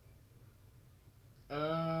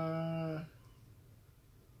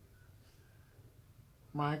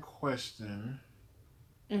 My question.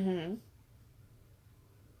 Mm-hmm.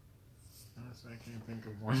 I can't think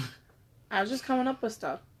of one. I was just coming up with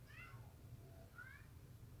stuff.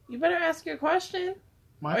 You better ask your question.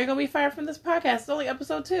 Or you're going to be fired from this podcast. It's only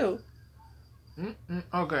episode 2.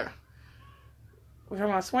 Okay. We're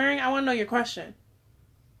talking about swearing. I want to know your question.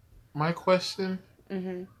 My question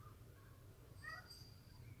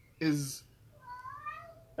is...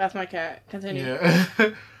 That's my cat. Continue. Yeah.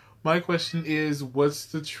 My question is, what's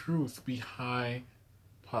the truth behind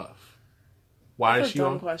Puff? That's a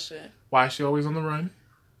dumb question. Why is she always on the run?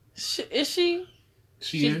 Is she?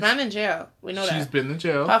 She's been in jail. We know that. She's been in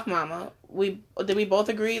jail. Puff Mama. Did we both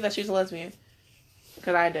agree that she's a lesbian?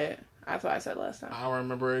 Because I did. That's what I said last time. I don't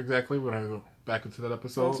remember exactly, but I go back into that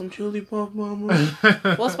episode. Want some chili, Puff Mama?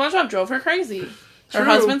 Well, SpongeBob drove her crazy. Her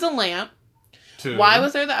husband's a lamp. Why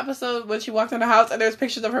was there the episode when she walked in the house and there's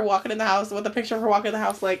pictures of her walking in the house with a picture of her walking in the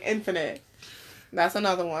house like infinite? That's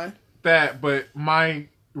another one. But my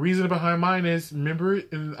reason behind mine is, remember,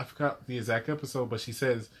 I forgot the exact episode, but she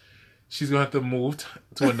says she's going to have to move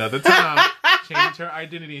to another town, change her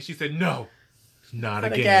identity, and she said, no, not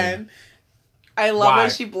again. I love when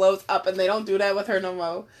she blows up and they don't do that with her no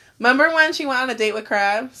more. Remember when she went on a date with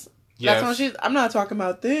Krabs? Yes. That's when I'm not talking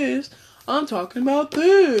about this. I'm talking about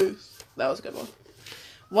this. That was a good one.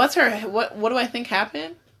 What do I think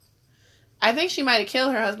happened? I think she might have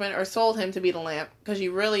killed her husband or sold him to be the lamp because she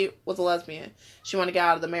really was a lesbian. She wanted to get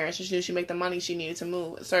out of the marriage. She knew she'd make the money she needed to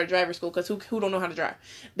move, start driver school because who don't know how to drive.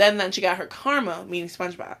 Then she got her karma, meaning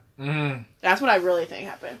SpongeBob. That's what I really think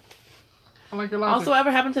happened. I like your logic. Also,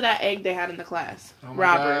 whatever happened to that egg they had in the class? Oh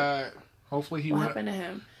Robert. God. Hopefully what happened to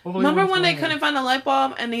him? Remember when they couldn't find the light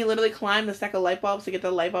bulb and he literally climbed the stack of light bulbs to get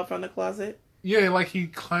the light bulb from the closet? Yeah, like he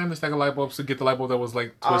climbed the stack of light bulbs to get the light bulb that was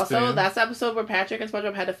like twisted. Also, that's the episode where Patrick and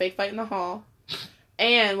SpongeBob had a fake fight in the hall.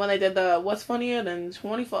 And when they did the What's Funnier Than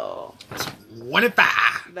 24?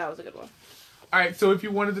 25! That was a good one. Alright, so if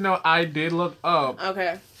you wanted to know, I did look up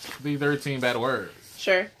the 13 bad words.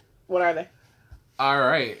 Sure. What are they?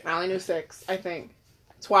 Alright. I only knew 6, I think.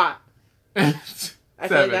 Twat. I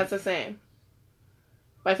feel like that's the same.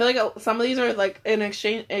 But I feel like some of these are like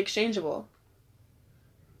exchangeable.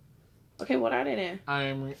 Okay, what are they then?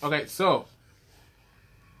 Okay, so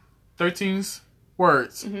 13's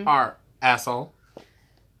words are asshole.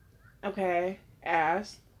 Okay.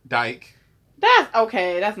 Ass. Dyke. That's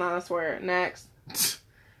okay. That's not a swear. Next.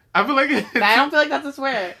 I feel like I don't feel like that's a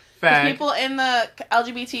swear. Fag. People in the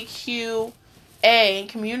LGBTQA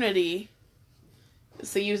community,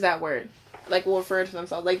 to use that word. Like, will refer to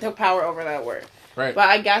themselves. Like, the power over that word. Right. But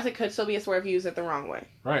I guess it could still be a swear if you use it the wrong way.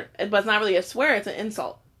 Right. But it's not really a swear, it's an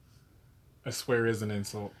insult. A swear is an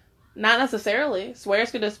insult. Not necessarily.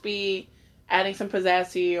 Swears could just be adding some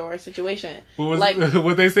pizzazz to your situation. What was like,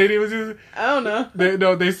 what they say they was using? I don't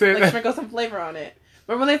know. They said... Like, sprinkle some flavor on it.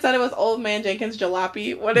 Remember when they said it was Old Man Jenkins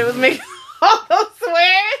jalopy? When it was making all those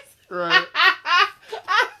swears? Right.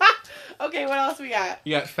 Okay, what else we got?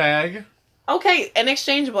 You got fag. Okay,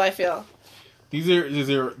 inexchangeable, I feel. These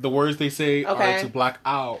are the words they say Okay. are to block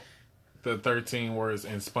out the 13 words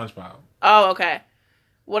in SpongeBob. Oh, okay.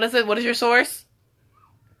 What is it? What is your source?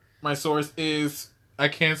 My source is, I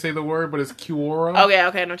can't say the word, but it's Quora. Okay,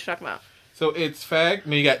 I know what you're talking about. So it's fag.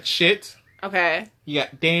 Then you got shit. Okay. You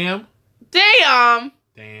got damn. Damn!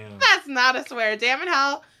 Damn. That's not a swear. Damn and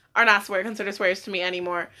hell are not considered swears to me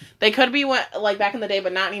anymore. They could be like back in the day,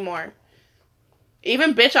 but not anymore.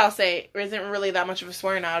 Even bitch, I'll say, isn't really that much of a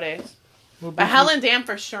swear nowadays. Well, But hell and damn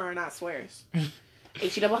for sure are not swears.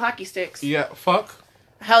 H-E double hockey sticks. Yeah, fuck.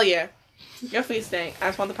 Hell yeah. Your feet stink. I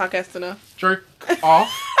just want the podcast to know. Jerk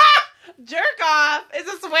off. Jerk off is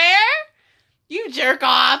a swear? You jerk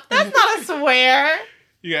off. That's not a swear.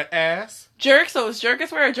 You got ass. Jerk, so is jerk a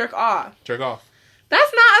swear or jerk off? Jerk off.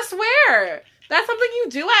 That's not a swear. That's something you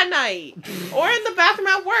do at night. Or in the bathroom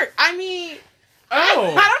at work. I mean, I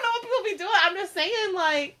don't know what people be doing. I'm just saying,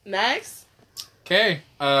 like, next. Okay.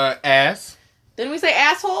 Ass. Didn't we say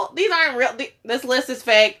asshole? These aren't real. This list is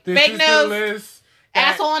fake. This Fake is news. the list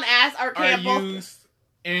Asshole and ass are can't both. used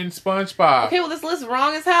in SpongeBob. Okay, well, this list is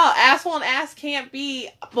wrong as hell. Asshole and ass can't be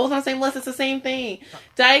both on the same list. It's the same thing.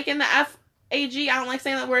 Dyke and the F-A-G, I don't like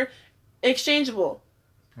saying that word. Exchangeable.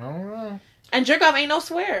 I don't know. And jerk off ain't no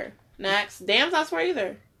swear. Next. Damn's not swear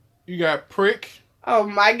either. You got prick. Oh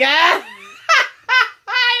my god.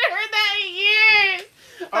 I ain't heard that in years.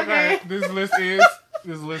 Okay. Okay. This list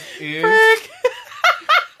is Frick.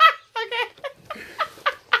 Okay.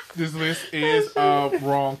 this list is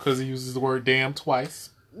wrong because he uses the word damn twice.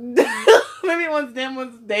 Maybe one's damn,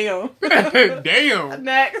 one's damn. Damn.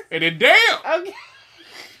 Next. And then damn. Okay.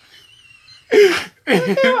 Okay,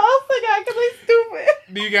 what else I got? Because I'm stupid.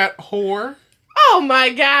 Then you got whore. Oh my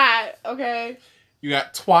god. Okay. You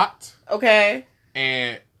got twat. Okay.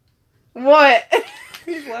 And What?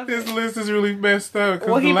 this list is really messed up.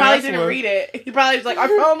 Well, he probably didn't read it. He probably was like, I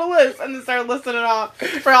found the list, and then started listing it off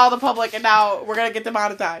for all the public, and now we're gonna get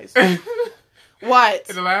demonetized. What?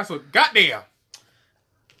 And the last one, goddamn.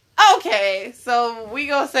 Okay, so we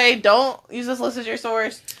gonna say don't use this list as your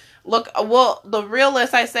source. Look, well, the real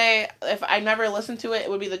list I say, if I never listened to it, it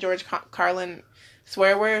would be the George Carlin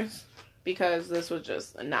swear words, because this was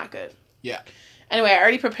just not good. Yeah. Anyway, I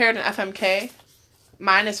already prepared an FMK.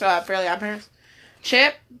 Mine is fairly obvious.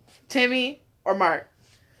 Chip, Timmy, or Mark.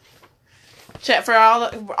 Chip, for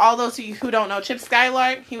all those of you who don't know, Chip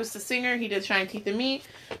Skylark, he was the singer. He did Shine Teeth and Me.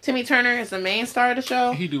 Timmy Turner is the main star of the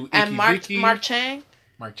show. He do Icky and Vicky. Mark Chang.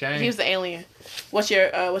 Mark Chang. He was the alien. What you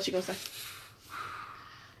gonna say?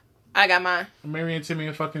 I got mine. I'm marrying Timmy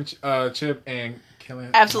and fucking Chip and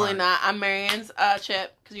killing. Absolutely Mark. not. I'm marrying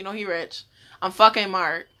Chip because you know he rich. I'm fucking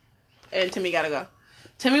Mark, and Timmy gotta go.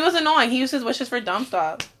 Timmy was annoying. He used his wishes for dumb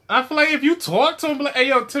stuff. I feel like if you talk to him, like, hey,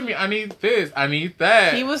 yo, Timmy, I need this. I need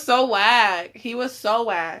that. He was so whack. He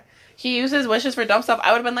used his wishes for dumb stuff.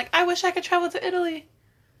 I would have been like, I wish I could travel to Italy.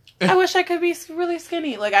 I wish I could be really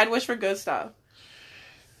skinny. Like, I'd wish for good stuff.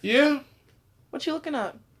 Yeah. What you looking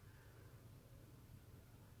up?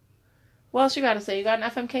 What else you got to say? You got an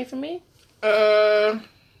FMK for me?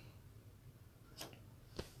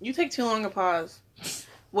 You take too long to pause.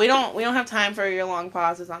 We don't have time for your long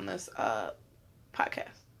pauses on this podcast.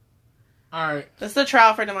 All right. This is a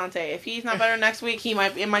trial for DeMonte. If he's not better next week,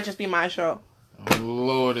 it might just be my show. Oh,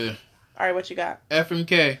 Lordy. All right, what you got?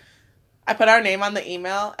 FMK. I put our name on the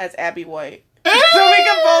email as Abby White. So we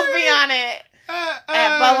can both be on it.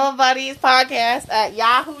 At Bubble Buddies Podcast at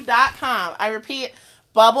yahoo.com. I repeat,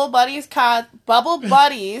 Bubble Buddies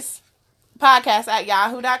Podcast at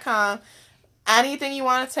yahoo.com. Anything you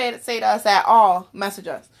want to say to us at all, message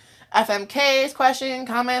us. FMKs, questions,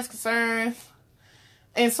 comments, concerns,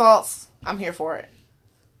 insults. I'm here for it.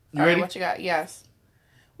 You ready? Right, what you got? Yes.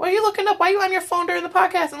 What are you looking up? Why are you on your phone during the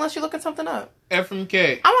podcast unless you're looking something up?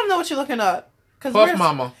 FMK. I want to know what you're looking up. Puff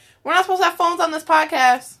Mama. We're not supposed to have phones on this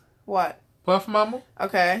podcast. What? Puff Mama.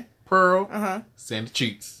 Okay. Pearl. Uh-huh. Sandy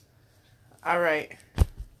Cheeks. All right.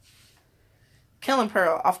 Killing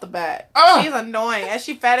Pearl off the bat. Oh! She's annoying. And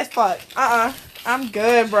she fat as fuck. I'm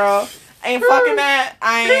good, bro. I ain't fucking that.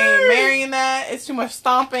 I ain't marrying that. It's too much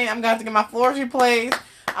stomping. I'm gonna have to get my floors replaced.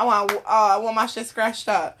 I want my shit scratched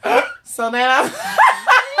up. So then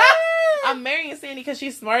I'm marrying Sandy because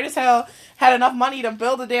she's smart as hell, had enough money to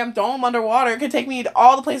build a damn dome underwater, could take me to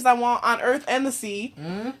all the places I want on Earth and the sea.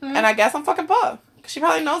 Mm-hmm. And I guess I'm fucking Puff. She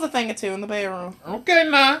probably knows a thing or two in the bedroom. Okay,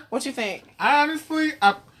 nah. What you think? Honestly,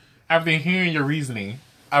 after hearing your reasoning,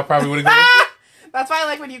 I probably would have gone. That's why I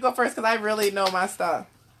like when you go first, because I really know my stuff.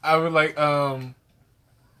 I would like, I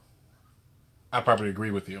probably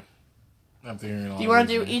agree with you. After hearing all. Do you want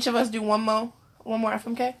to do, each of us do one more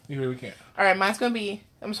FMK? Yeah, we can. Alright, mine's going to be,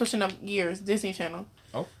 I'm switching up gears, Disney Channel.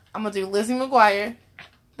 Oh. I'm going to do Lizzie McGuire,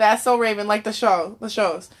 That's So Raven, like the shows.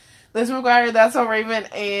 Lizzie McGuire, That's So Raven,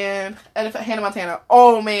 and Hannah Montana.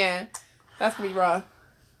 Oh, man. That's going to be rough.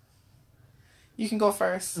 You can go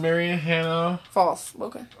first. Mary and Hannah. False.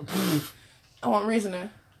 Okay. I want reasoning.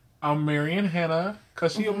 I'm marrying Hannah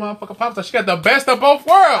because she a motherfucking pop star. She got the best of both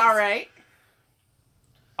worlds. All right.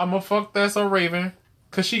 I'm gonna fuck That's So Raven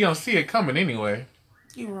because she gonna see it coming anyway.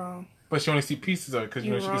 You wrong. But she only see pieces of it because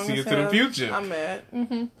you know she can see into the future. I'm mad.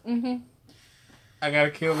 I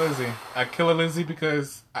gotta kill Lizzie. I kill Lizzie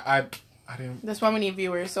because I didn't. That's why we need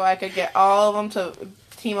viewers so I could get all of them to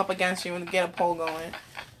team up against you and get a poll going.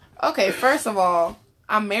 Okay, first of all,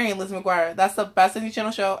 I'm marrying Lizzie McGuire. That's the best Disney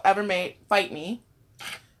Channel show ever made. Fight me.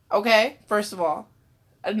 Okay, first of all,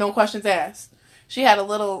 no questions asked. She had a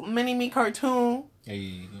little mini-me cartoon.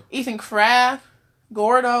 Hey. Ethan Kraft,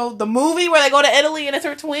 Gordo, the movie where they go to Italy and it's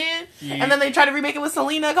her twin, and then they try to remake it with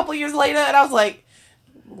Selena a couple years later, and I was like,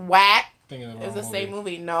 whack. It was the same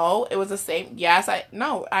movie. No, it was the same. Yes,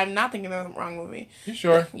 I'm not thinking of the wrong movie. You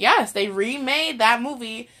sure? Yes, they remade that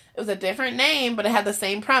movie. It was a different name, but it had the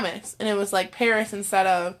same premise, and it was like Paris instead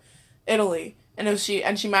of Italy. And it was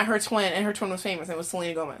she met her twin, and her twin was famous. It was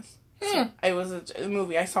Selena Gomez. So it was a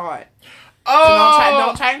movie. I saw it. Oh, so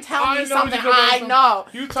don't try and tell me something I know.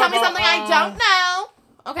 Tell me something I don't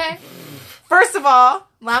know. Okay. First of all,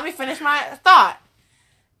 let me finish my thought.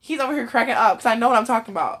 He's over here cracking up because I know what I'm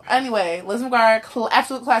talking about. Anyway, Liz McGuire,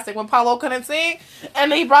 absolute classic. When Paulo couldn't sing,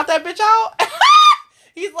 and then he brought that bitch out.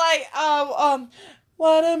 He's like,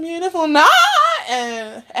 what a beautiful night,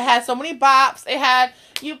 and it had so many bops. It had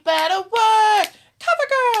You Better Work, Cover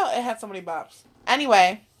Girl. It had so many bops.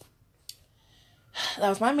 Anyway, that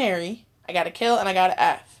was my Mary. I got a kill and I got an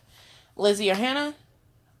F. Lizzie or Hannah?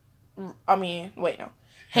 Wait, no.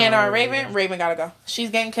 Hannah or Raven? Raven gotta go. She's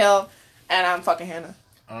getting killed, and I'm fucking Hannah.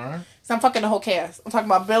 Alright. So I'm fucking the whole cast. I'm talking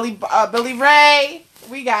about Billy Ray.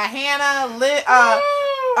 We got Hannah,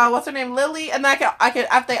 what's her name? Lily, and I could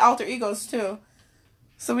have the alter egos too.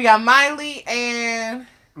 So we got Miley and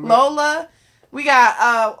Lola. We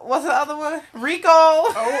got what's the other one? Rico.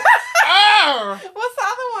 Oh. What's the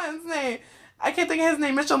other one's name? I can't think of his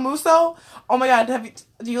name. Mitchell Musso. Oh my god,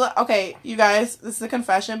 okay, you guys, this is a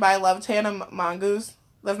confession, but I love Tana Mongoose.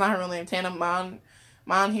 That's not her real name. Tana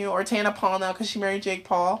Monhue or Tana Paul now because she married Jake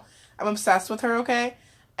Paul. I'm obsessed with her, okay?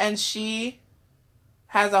 And she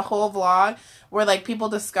has a whole vlog where like people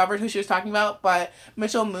discovered who she was talking about, but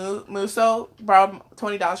Mitchell Musso borrowed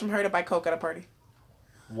 $20 from her to buy Coke at a party.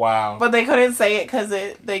 Wow. But they couldn't say it because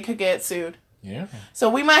they could get sued. Yeah. So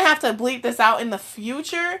we might have to bleep this out in the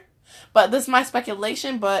future. But this is my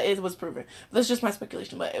speculation, but it was proven. This is just my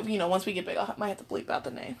speculation, but once we get big, I might have to bleep out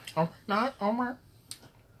the name. Oh, not Omar.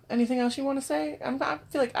 Anything else you want to say? I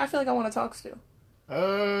feel like I want to talk still.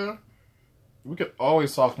 We could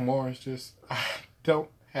always talk more. It's just I don't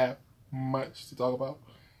have much to talk about.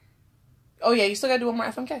 Oh yeah, you still gotta do one more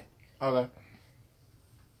FMK. Okay.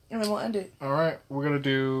 And then we'll end it. All right, we're gonna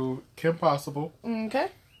do Kim Possible. Okay.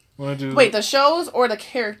 We're gonna do. Wait, the shows or the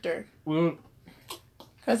character?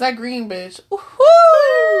 Cause that green bitch.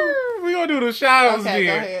 Woohoo! We gonna do the shoutouts okay,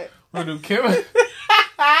 here. Go ahead. We're gonna do Kim. We're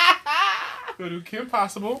gonna do Kim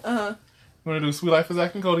Possible. We're gonna do Sweet Life of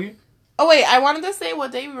Zach and Cody. Oh wait, I wanted to say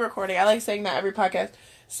what day we were recording. I like saying that every podcast.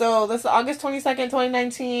 So this is August 22nd,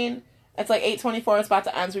 2019. It's like 8:24. It's about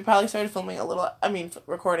to end. So we probably started filming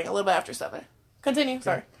recording a little bit after 7. Continue. Okay.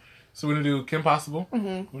 Sorry. So we're gonna do Kim Possible. We're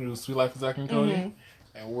gonna do Sweet Life of Zach and Cody,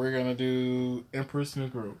 and we're gonna do Empress New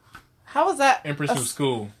Groove. How was that? Empress New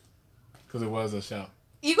School, because it was a show.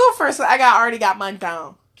 You go first. I already got mine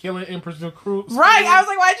down. Killing Empress New Groove. Right. I was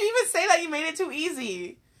like, why'd you even say that? You made it too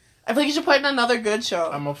easy. I feel like you should put in another good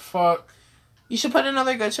show. I'm a fuck. You should put in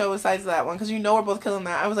another good show besides that one, because we're both killing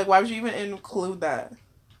that. I was like, why would you even include that?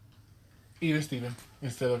 Even Steven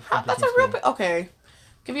instead of. That's a real. Okay.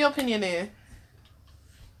 Give your opinion in.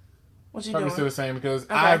 What you probably doing? Still the same because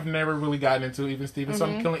I've never really gotten into Even Steven, so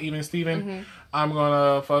I'm killing Even Steven. I'm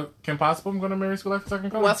gonna fuck Kim Possible. I'm gonna marry Sweet Life of Zach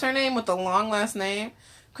and Cody. What's her name with the long last name?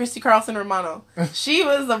 Christy Carlson Romano. She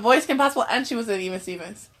was the voice Kim Possible, and she was in Even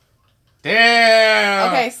Stevens. Damn.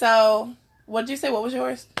 Okay, so what did you say? What was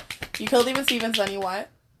yours? You killed Even Stevens, then you what?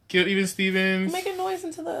 Kill Even Stevens. Making noise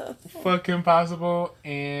into the... Fucking Possible.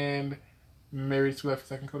 And Married to Life with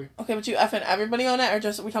Zach and Cody. Okay, but you effing everybody on that, or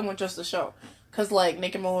just we talking about just the show? Because, like,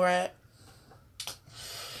 Nick and Mole Rat.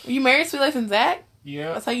 You married Sweet Life and Zach?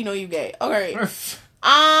 Yeah. That's how you know you gay. Okay.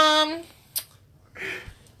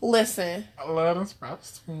 Listen. I love them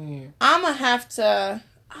sprouts twin. I'm gonna have to...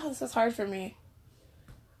 Oh, this is hard for me.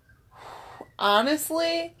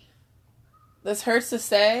 Honestly, this hurts to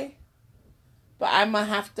say, but I'm gonna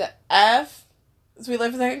have to F Sweet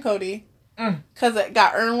Life of Zach and Cody. Because it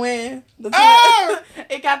got Erwin.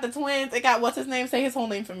 It got the twins. It got, what's his name? Say his whole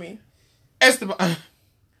name for me. Esteban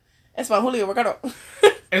Julio Ricardo.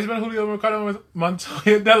 Esteban Julio Ricardo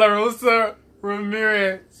Montoya De La Rosa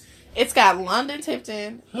Ramirez. It's got London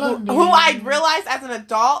Tipton, who I realized as an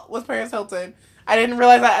adult was Paris Hilton. I didn't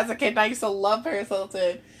realize that as a kid, and I used to love Paris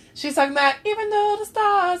Hilton. She's talking that, even though the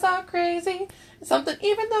stars are crazy, something,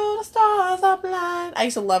 even though the stars are blind. I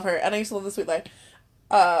used to love her, and I used to love the Sweet Life.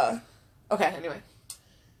 Okay, anyway.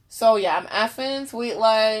 So, yeah, I'm effing Sweet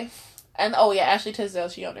Life. And, oh, yeah, Ashley Tisdale,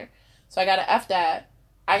 she on there. So, I gotta F that.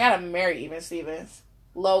 I gotta marry Even Stevens.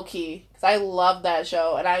 Low-key. Because I love that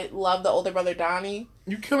show. And I love the older brother, Donnie.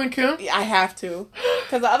 You killing Kim? I have to.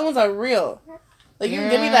 Because the other ones are real. Like, you can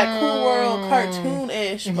give me that Cool World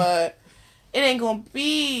cartoon-ish, but it ain't gonna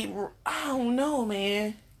be... I don't know,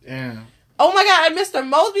 man. Damn. Oh, my God, and Mr.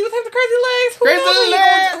 Mosby with him, the crazy legs.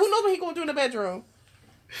 Who knows what he gonna do in the bedroom?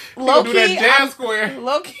 Low-key,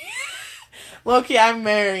 Low-key, I'm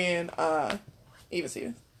marrying Even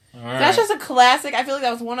Stevens. Right. That's just a classic. I feel like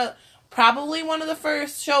that was probably one of the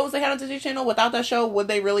first shows they had on Disney Channel. Without that show, would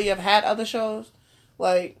they really have had other shows?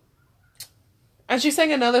 Like, and she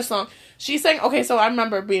sang another song. She sang, okay, so I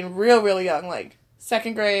remember being real, really young, like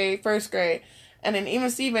 2nd grade, 1st grade, and then Even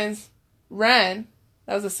Stevens, Ren,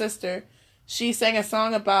 that was a sister, she sang a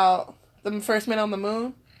song about the first man on the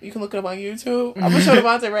moon. You can look it up on YouTube. I'm gonna show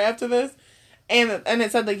Devontae right after this. And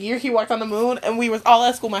it said the year he walked on the moon, and we was all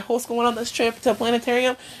at school. My whole school went on this trip to a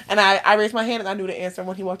planetarium, and I raised my hand and I knew the answer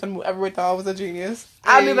when he walked on the moon. Everybody thought I was a genius.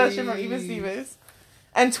 I knew that shit from Even Stevens.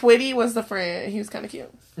 And Twitty was the friend. He was kind of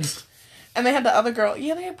cute. And they had the other girl.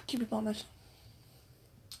 Yeah, they had cute people on that show.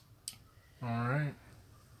 All right.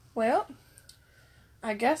 Well,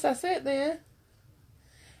 I guess that's it then.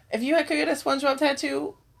 If you could get a SpongeBob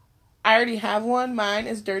tattoo, I already have one. Mine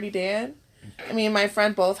is Dirty Dan. I mean, my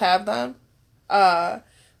friend both have them. But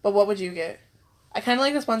what would you get? I kind of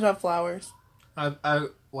like the SpongeBob flowers. I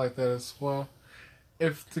like that as well.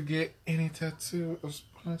 If to get any tattoo of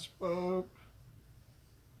SpongeBob,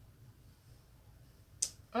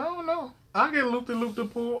 I don't know. I'll get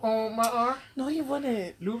loop-de-loop-de-pool on my arm. No, you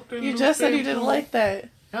wouldn't. Loop-de-loop-de-pool. You just said you didn't like that.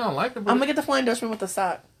 I don't like it, but... I'm gonna get the Flying Dutchman with the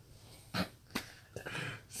sock.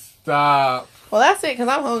 Stop. Well, that's it, because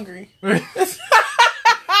I'm hungry. Alright,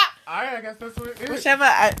 I guess that's what it is. Whichever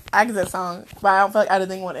exit song, but I don't feel like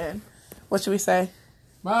editing one in. What should we say?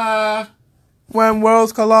 Bye. When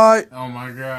worlds collide. Oh my God.